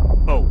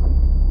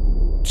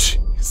 Oh.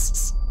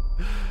 Jesus.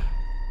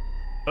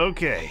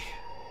 Okay.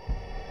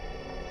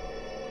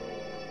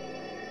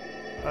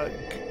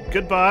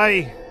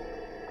 Goodbye.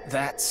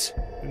 That's...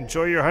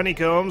 Enjoy your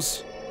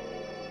honeycombs.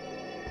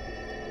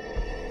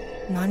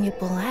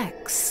 Manipul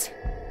X.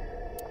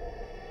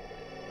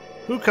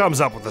 Who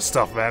comes up with this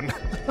stuff, man?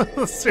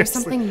 There's Seriously.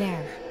 something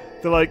there.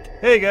 They're like,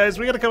 hey guys,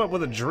 we gotta come up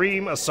with a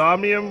dream, a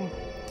somnium,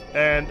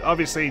 and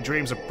obviously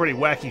dreams are pretty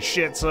wacky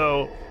shit,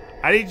 so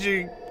I need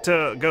you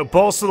to go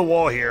balls to the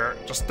wall here.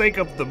 Just think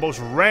of the most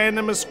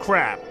randomest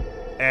crap,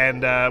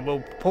 and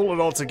we'll pull it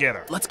all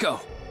together. Let's go.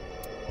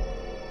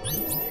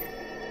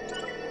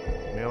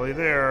 Nearly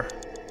there.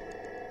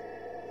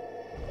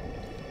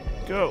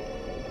 Go.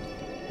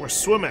 We're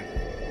swimming.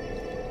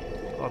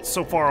 Oh, it's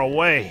so far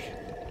away.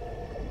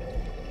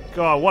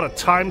 God, what a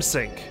time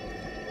sink.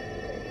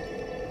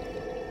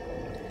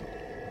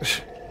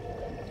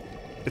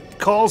 It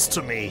calls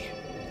to me.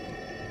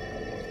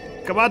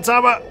 Come on,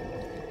 Tama!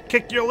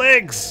 Kick your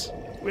legs!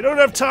 We don't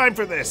have time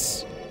for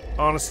this!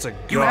 Honest to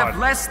God. You have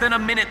less than a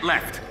minute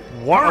left.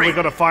 What Hurry. are we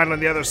gonna find on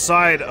the other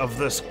side of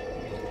this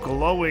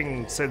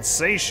glowing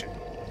sensation?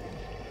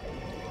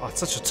 Oh, it's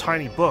such a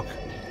tiny book.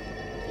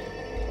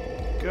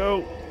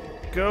 Go.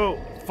 Go.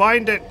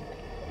 Find it!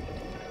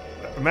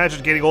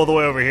 Imagine getting all the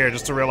way over here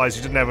just to realize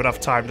you didn't have enough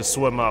time to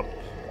swim up.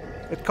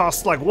 It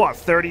costs like, what,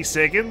 30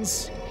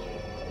 seconds?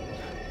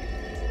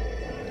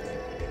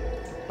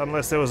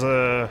 Unless there was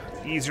a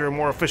easier,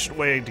 more efficient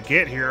way to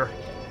get here.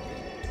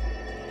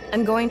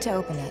 I'm going to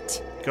open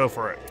it. Go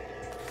for it.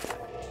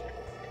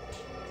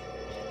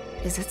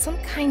 Is it some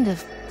kind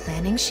of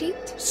planning sheet?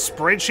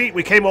 Spreadsheet?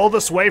 We came all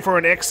this way for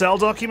an Excel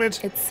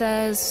document? It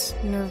says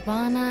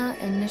Nirvana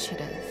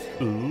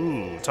Initiative.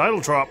 Ooh, title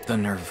drop. The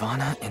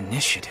Nirvana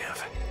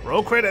Initiative.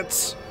 Roll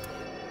credits.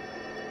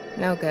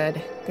 No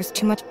good. There's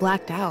too much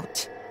blacked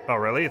out. Oh,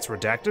 really? It's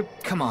redacted?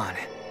 Come on.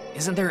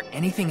 Isn't there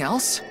anything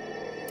else?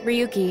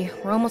 Ryuki,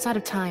 we're almost out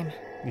of time.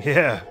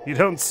 Yeah, you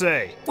don't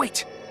say.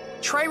 Wait.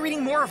 Try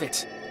reading more of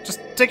it. Just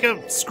take a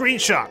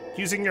screenshot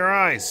using your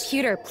eyes.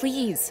 Pewter,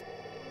 please.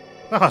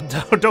 Oh,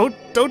 no,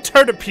 don't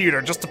turn to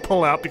pewter just to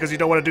pull out because you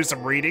don't want to do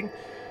some reading.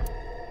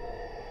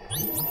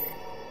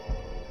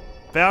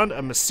 Found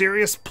a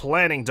mysterious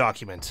planning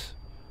document.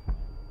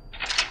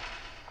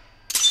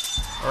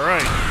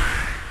 Alright.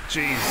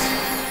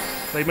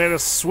 Jeez. They made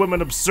us swim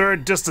an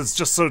absurd distance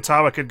just so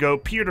Tama could go,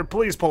 Pewter,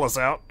 please pull us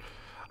out.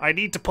 I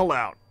need to pull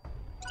out.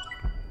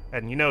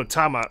 And you know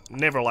Tama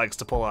never likes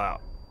to pull out.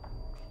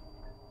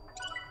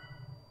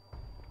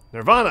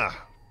 Nirvana.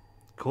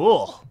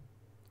 Cool.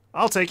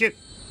 I'll take it.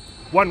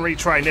 One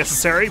retry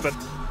necessary, but...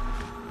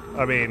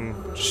 I mean,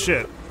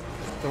 shit.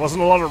 There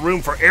wasn't a lot of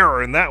room for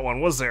error in that one,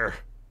 was there?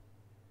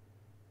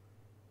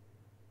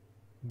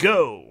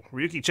 Go!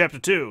 Ryuki Chapter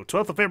 2,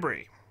 12th of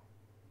February.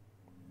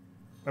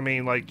 I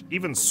mean, like,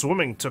 even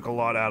swimming took a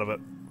lot out of it.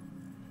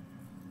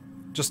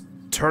 Just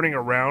turning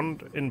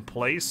around in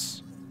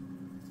place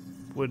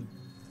would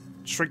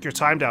shrink your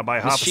time down by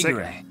half a second.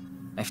 Shigure,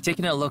 I've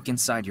taken a look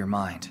inside your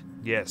mind.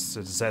 Yes,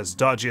 it is as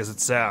dodgy as it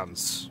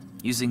sounds.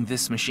 Using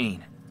this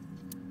machine.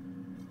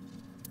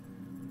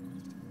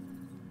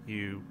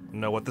 You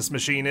know what this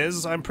machine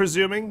is, I'm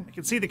presuming? You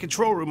can see the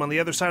control room on the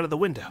other side of the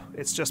window.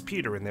 It's just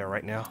Peter in there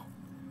right now.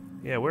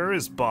 Yeah, where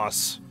is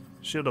Boss?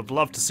 Should have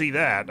loved to see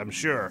that, I'm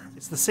sure.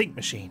 It's the sync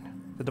machine,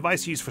 the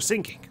device used for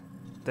syncing.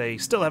 They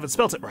still haven't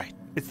spelt it right.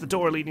 It's the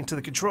door leading to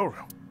the control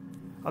room.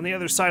 On the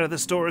other side of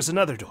this door is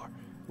another door,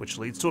 which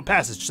leads to a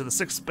passage to the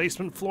 6th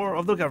basement floor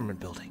of the government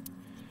building.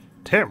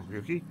 Damn,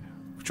 Ryuki.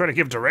 We're trying to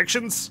give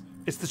directions?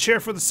 It's the chair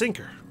for the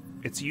syncer.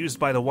 It's used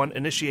by the one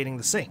initiating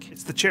the sync.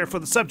 It's the chair for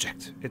the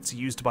subject. It's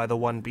used by the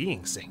one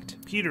being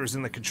synced. Peter's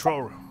in the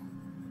control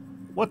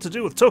room. What to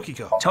do with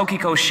Tokiko?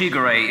 Tokiko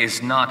Shigure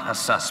is not a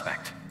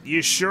suspect.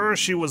 You sure?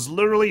 She was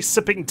literally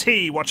sipping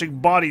tea watching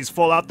bodies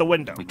fall out the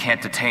window. We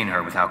can't detain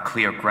her without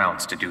clear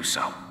grounds to do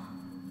so.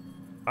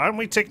 Aren't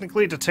we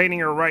technically detaining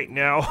her right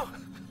now?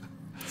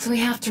 So we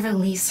have to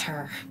release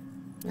her.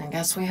 I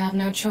guess we have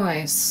no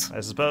choice.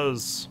 I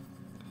suppose.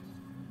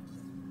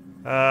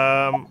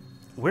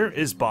 Where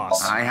is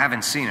Boss? I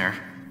haven't seen her.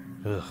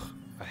 Ugh.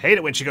 I hate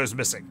it when she goes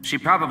missing. She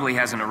probably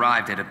hasn't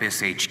arrived at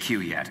ABIS HQ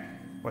yet.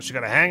 What, she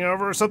got a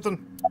hangover or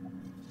something?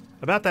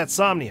 About that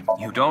Somnium.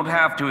 You don't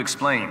have to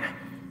explain.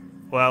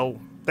 Well,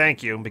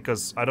 thank you,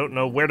 because I don't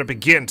know where to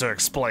begin to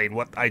explain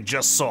what I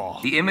just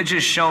saw. The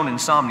images shown in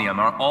Somnium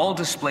are all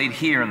displayed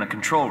here in the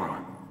control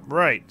room.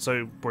 Right,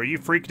 so were you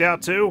freaked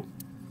out too?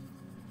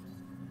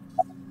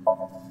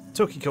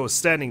 Tokiko is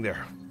standing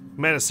there,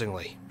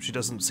 menacingly. She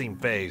doesn't seem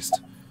phased.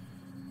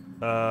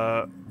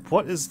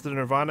 What is the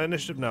Nirvana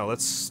Initiative? No,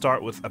 let's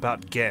start with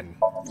about Gen.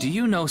 Do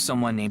you know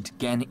someone named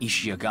Gen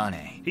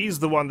Ishiagane? He's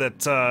the one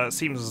that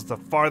seems the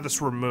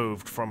farthest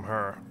removed from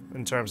her.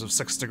 in terms of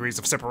 6 degrees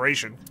of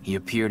separation. He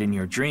appeared in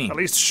your dream. At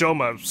least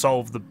Shoma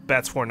solved the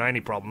Bats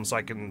 490 problem, so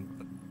I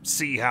can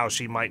see how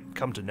she might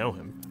come to know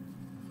him.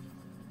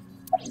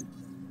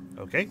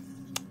 Okay,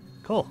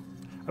 cool.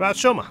 About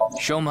Shoma.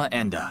 Shoma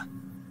Enda.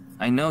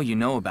 I know you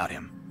know about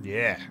him.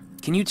 Yeah.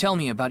 Can you tell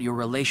me about your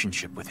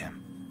relationship with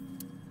him?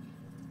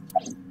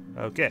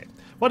 Okay.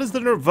 What is the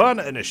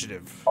Nirvana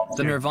Initiative?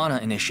 The Nirvana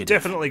Initiative.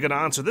 Definitely gonna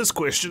answer this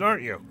question,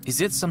 aren't you?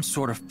 Is it some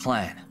sort of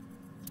plan?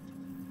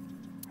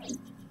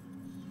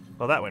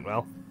 Well, that went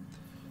well.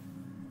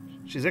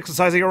 She's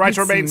exercising her right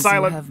to remain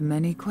silent. You have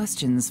many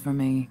questions for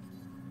me.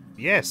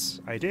 Yes,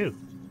 I do.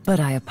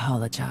 But I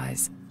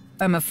apologize.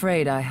 I'm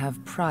afraid I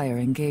have prior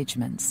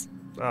engagements.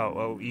 Oh,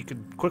 well, you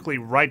could quickly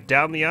write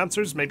down the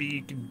answers? Maybe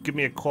you could give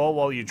me a call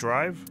while you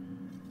drive?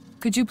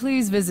 Could you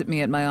please visit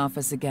me at my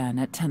office again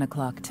at 10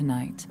 o'clock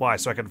tonight? Why,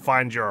 so I can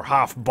find your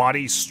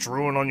half-body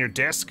strewn on your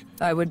desk?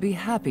 I would be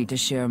happy to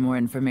share more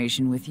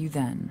information with you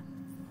then.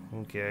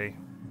 Okay.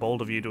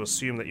 Bold of you to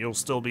assume that you'll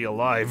still be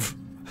alive.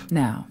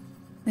 Now,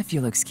 if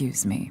you'll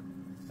excuse me.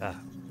 Ah,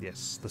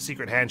 yes. The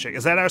secret handshake.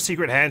 Is that our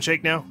secret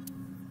handshake now?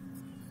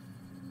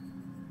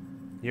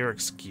 You're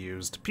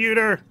excused.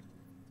 Pewter!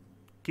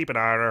 Keep an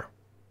eye on her.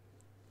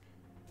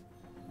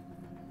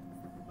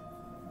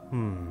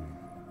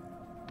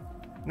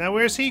 Now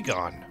where's he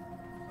gone?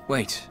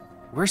 Wait,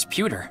 where's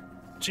Pewter?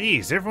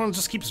 Jeez, everyone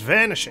just keeps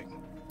vanishing.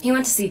 He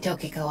went to see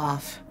Tokiko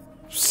off.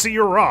 See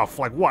her off?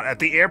 Like what, at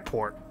the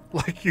airport?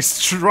 Like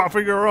he's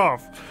dropping her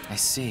off. I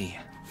see.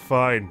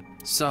 Fine.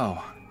 So,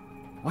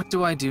 what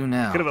do I do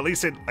now? Could have at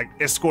least said, like,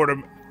 escort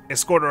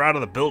her out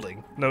of the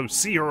building. No,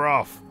 see her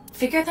off.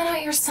 Figure that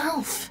out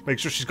yourself. Make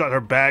sure she's got her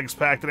bags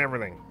packed and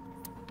everything.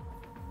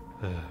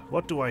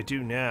 What do I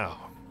do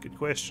now? Good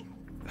question.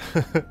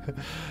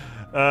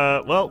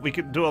 Well, we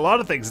could do a lot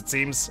of things, it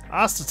seems.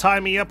 Ask to tie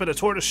me up in a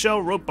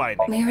tortoiseshell rope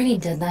binding. We already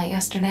did that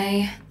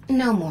yesterday.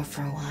 No more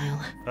for a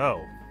while.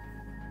 Oh.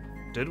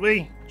 Did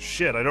we?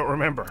 Shit, I don't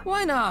remember.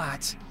 Why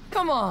not?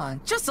 Come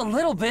on, just a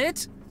little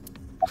bit.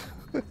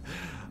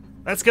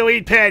 Let's go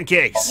eat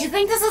pancakes. You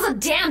think this is a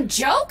damn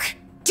joke?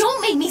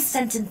 Don't make me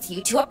sentence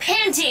you to a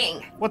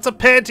panting! What's a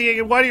pantying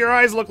and why do your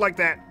eyes look like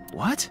that?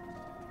 What?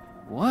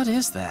 What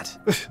is that?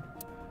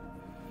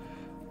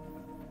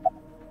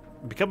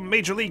 Become a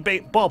major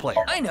league ball player.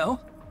 I know.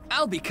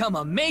 I'll become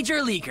a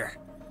major leaguer.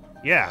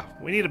 Yeah,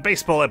 we need a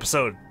baseball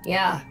episode.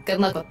 Yeah, good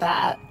luck with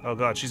that. Oh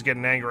god, she's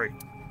getting angry.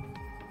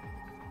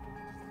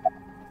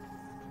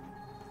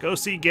 Go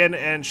see Gen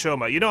and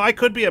Shoma. You know, I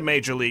could be a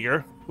major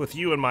leaguer with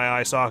you in my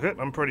eye socket.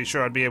 I'm pretty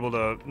sure I'd be able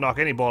to knock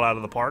any ball out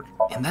of the park.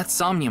 In that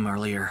Somnium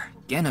earlier,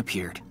 Gen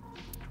appeared.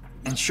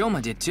 And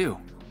Shoma did too.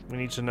 We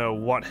need to know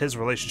what his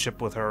relationship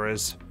with her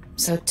is.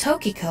 So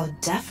Tokiko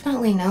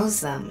definitely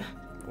knows them.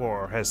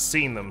 Or has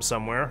seen them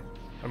somewhere.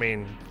 I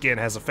mean, Gen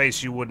has a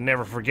face you would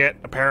never forget,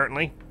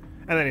 apparently.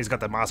 And then he's got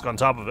the mask on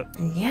top of it.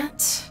 And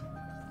yet...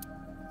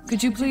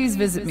 Could you please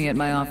visit me at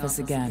my office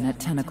again at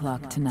 10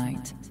 o'clock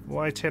tonight?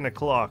 Why 10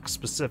 o'clock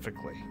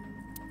specifically?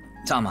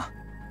 Tama,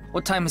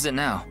 what time is it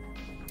now?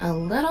 a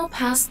little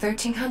past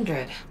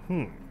 1300.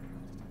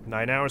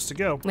 9 hours to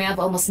go. We have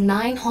almost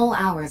 9 whole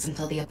hours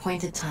until the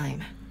appointed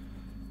time.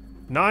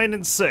 9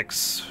 and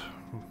 6.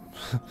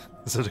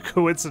 Is it a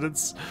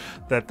coincidence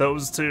that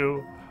those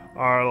two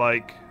are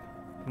like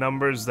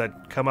numbers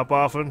that come up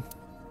often?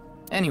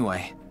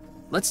 Anyway,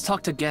 let's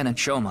talk to Gen and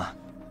Shoma.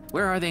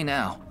 Where are they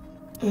now?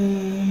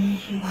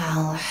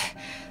 Well,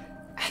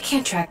 I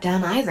can't track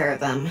down either of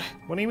them.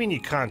 What do you mean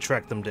you can't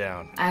track them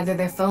down? Either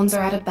their phones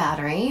are out of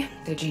battery,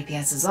 their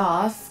GPS is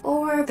off,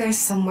 or they're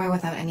somewhere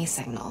without any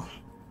signal.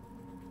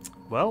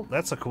 Well,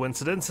 that's a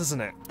coincidence, isn't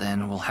it?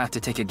 Then we'll have to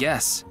take a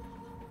guess.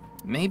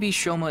 Maybe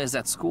Shoma is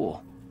at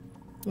school.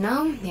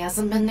 No, he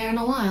hasn't been there in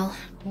a while.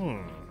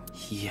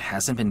 He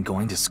hasn't been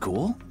going to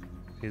school?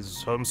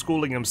 He's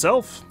homeschooling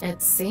himself?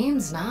 It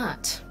seems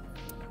not.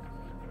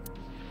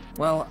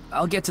 Well,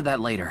 I'll get to that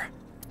later.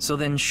 So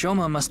then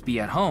Shoma must be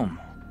at home.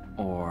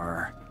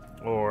 Or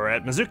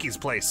at Mizuki's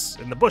place,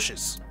 in the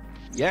bushes.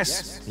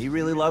 Yes, he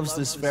really loves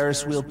this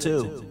Ferris wheel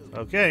too.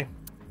 Okay.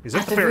 He's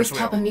at At the the Ferris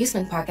rooftop wheel.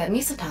 amusement park at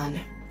Misatan.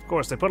 Of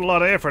course, they put a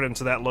lot of effort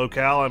into that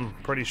locale. I'm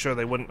pretty sure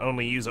they wouldn't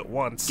only use it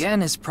once.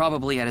 Gen is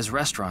probably at his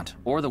restaurant,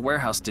 or the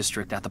warehouse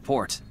district at the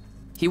port.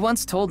 He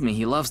once told me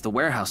he loves the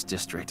warehouse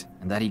district,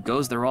 and that he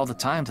goes there all the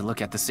time to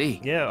look at the sea.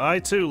 Yeah, I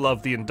too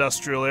love the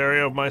industrial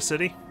area of my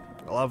city.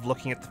 I love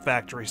looking at the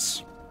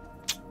factories.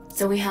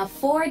 So we have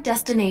 4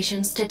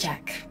 destinations to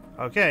check.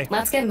 Okay,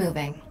 Let's get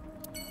moving.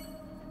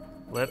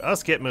 let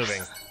us get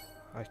moving.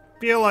 I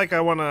feel like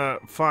I want to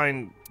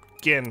find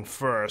Gen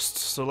first,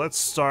 so let's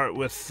start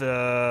with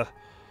the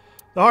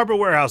Harbor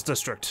Warehouse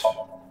District.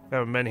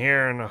 Haven't been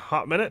here in a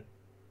hot minute.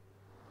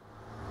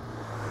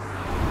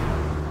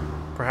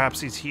 Perhaps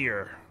he's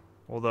here,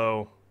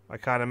 although I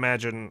can't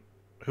imagine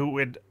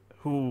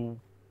who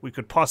we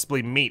could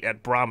possibly meet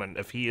at Brahmin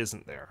if he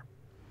isn't there.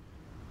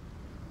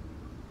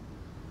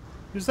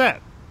 Who's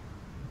that?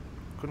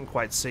 Couldn't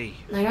quite see.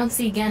 I don't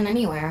see Gen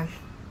anywhere.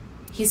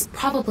 He's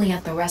probably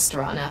at the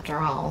restaurant after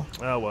all.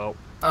 Oh well.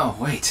 Oh,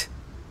 wait.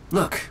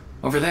 Look,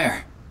 over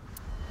there.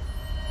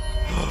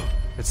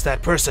 It's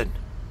that person.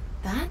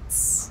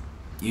 That's...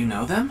 You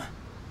know them?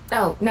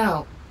 Oh,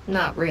 no.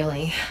 Not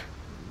really.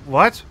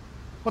 What?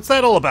 What's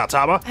that all about,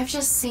 Tama? I've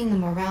just seen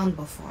them around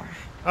before.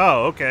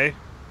 Oh, okay.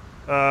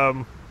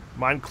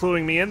 Mind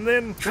cluing me in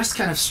then? Dressed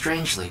kind of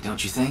strangely,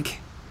 don't you think?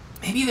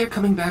 Maybe they're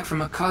coming back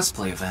from a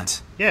cosplay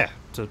event. Yeah,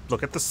 to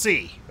look at the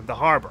sea and the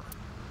harbor.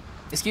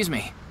 Excuse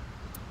me.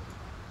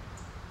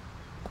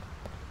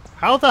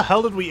 How the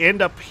hell did we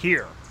end up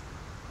here?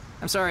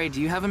 I'm sorry, do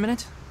you have a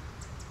minute?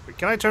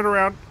 Can I turn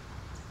around?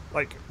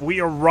 Like, we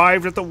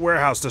arrived at the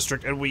warehouse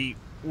district and we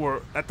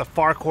were at the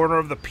far corner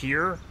of the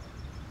pier?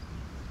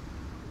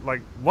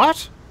 Like,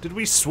 what? Did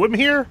we swim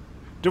here?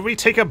 Did we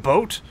take a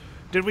boat?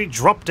 Did we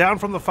drop down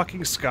from the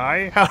fucking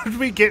sky? How did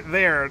we get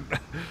there?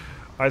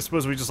 I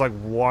suppose we just, like,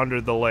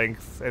 wandered the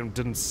length and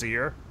didn't see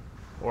her.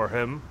 Or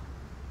him.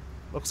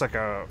 Looks like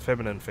a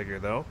feminine figure,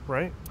 though,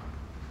 right?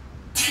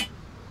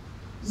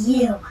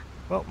 You.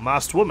 Well,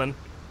 masked woman.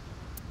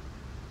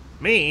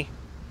 Me?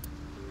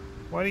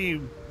 Why do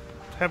you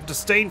have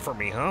disdain for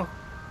me, huh?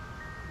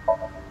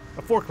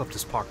 A forklift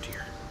is parked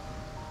here.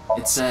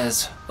 It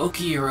says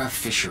Okiura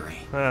Fishery.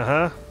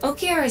 Uh-huh.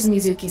 Okiura is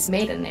Mizuki's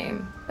maiden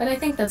name, but I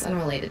think that's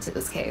unrelated to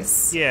this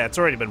case. Yeah, it's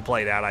already been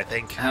played out, I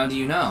think. How do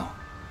you know?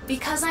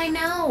 Because I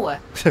know!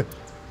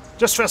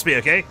 Just trust me,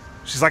 okay?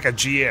 She's like a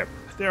GM.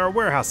 There are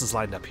warehouses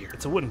lined up here.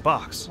 It's a wooden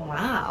box.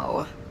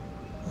 Wow.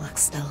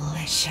 Looks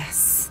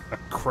delicious. A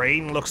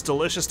crane looks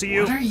delicious to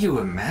you? What are you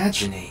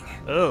imagining?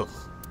 Ugh.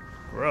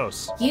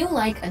 Gross. You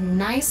like a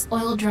nice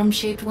oil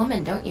drum-shaped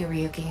woman, don't you,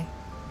 Ryuki?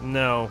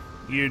 No,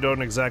 you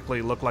don't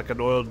exactly look like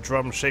an oil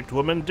drum-shaped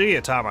woman, do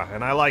you, Tama?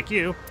 And I like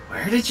you.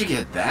 Where did you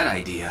get that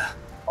idea?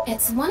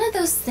 It's one of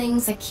those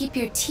things that keep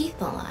your teeth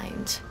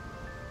aligned.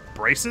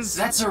 Braces?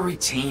 That's a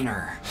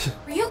retainer.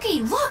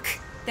 Ryuki, look!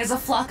 There's a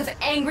flock of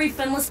angry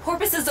finless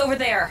porpoises over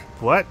there!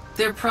 What?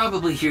 They're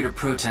probably here to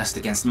protest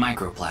against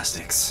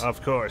microplastics.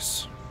 Of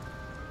course.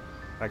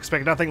 I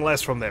expect nothing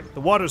less from them. The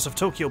waters of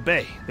Tokyo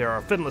Bay. There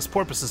are finless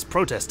porpoises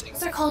protesting.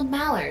 Those are called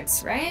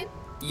mallards, right?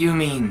 You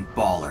mean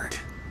Ballard.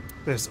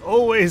 There's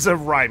always a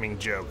rhyming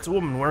joke. It's a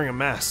woman wearing a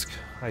mask.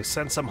 I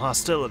sense some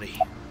hostility.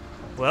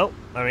 Well,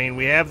 I mean,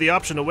 we have the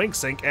option to wink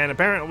sync, and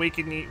apparently we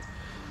can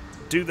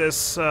do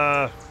this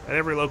at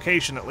every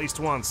location at least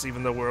once,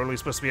 even though we're only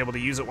supposed to be able to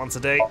use it once a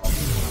day.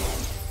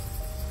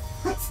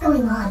 What's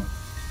going on?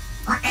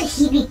 What could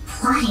he be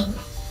plotting?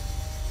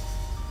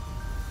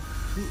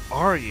 Who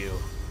are you?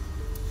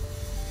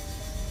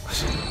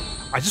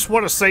 I just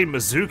want to say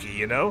Mizuki,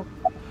 you know?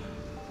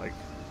 Like,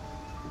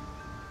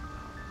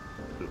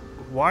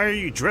 why are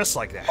you dressed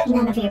like that?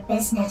 None of your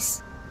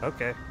business.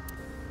 Okay.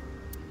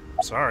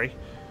 Sorry.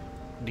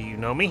 Do you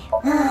know me?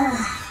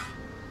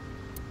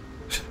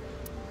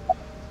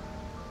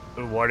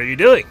 What are you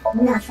doing?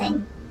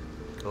 Nothing.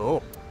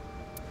 Cool.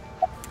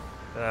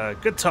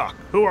 Good talk.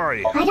 Who are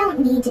you? I don't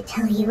need to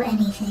tell you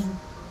anything.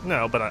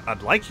 No, but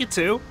I'd like you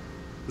to.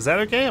 Is that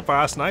okay if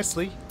I ask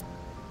nicely?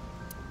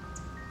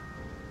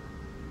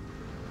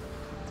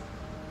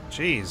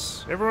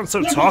 Jeez, everyone's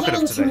so talkative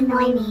You're beginning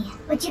today. to annoy me.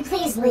 Would you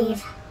please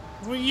leave?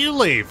 Well, you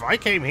leave. I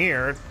came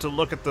here to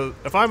look at the.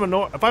 If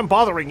I'm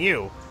bothering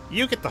you,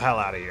 you get the hell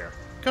out of here.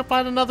 Go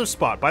find another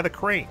spot by the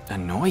crane.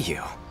 Annoy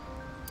you?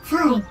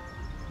 Fine.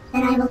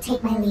 Then I will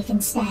take my leave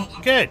instead.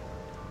 Good.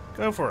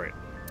 Go for it.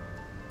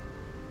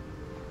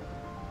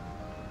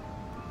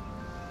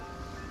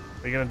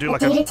 Are you gonna do The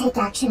like day a? to take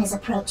action is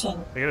approaching,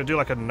 Are you gonna do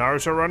like a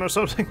Naruto run or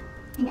something?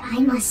 and I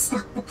must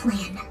stop the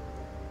plan.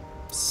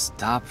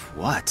 Stop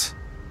what?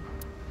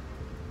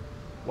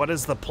 What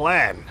is the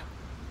plan?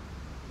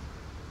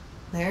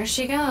 There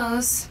she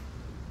goes.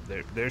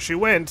 There she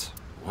went.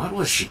 What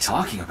was she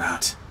talking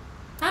about?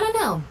 I don't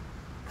know.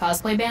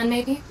 Cosplay band,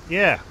 maybe?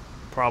 Yeah,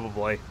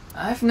 probably.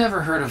 I've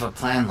never heard of a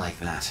plan like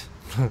that.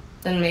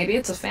 Then maybe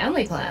it's a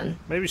family plan.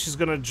 Maybe she's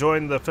gonna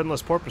join the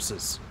finless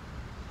porpoises.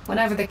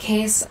 Whatever the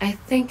case, I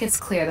think it's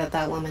clear that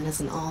that woman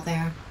isn't all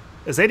there.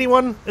 Is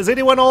anyone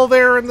all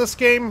there in this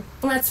game?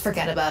 Let's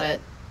forget about it.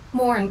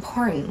 More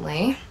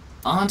importantly...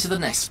 On to the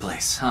next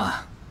place,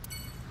 huh?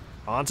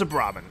 On to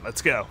Brahmin.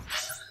 Let's go.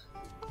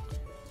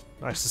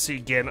 Nice to see you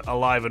again,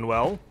 alive and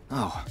well.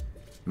 Oh,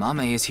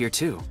 Mame is here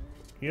too.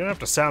 You don't have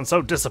to sound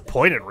so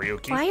disappointed,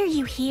 Ryuki. Why are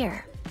you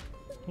here?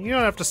 You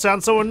don't have to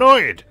sound so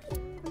annoyed.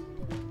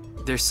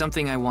 There's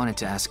something I wanted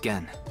to ask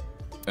Gen.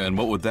 And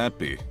what would that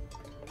be?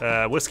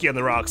 Whiskey on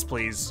the rocks,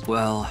 please.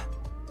 Well,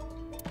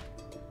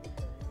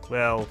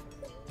 Well,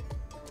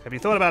 have you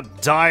thought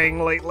about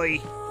dying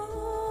lately?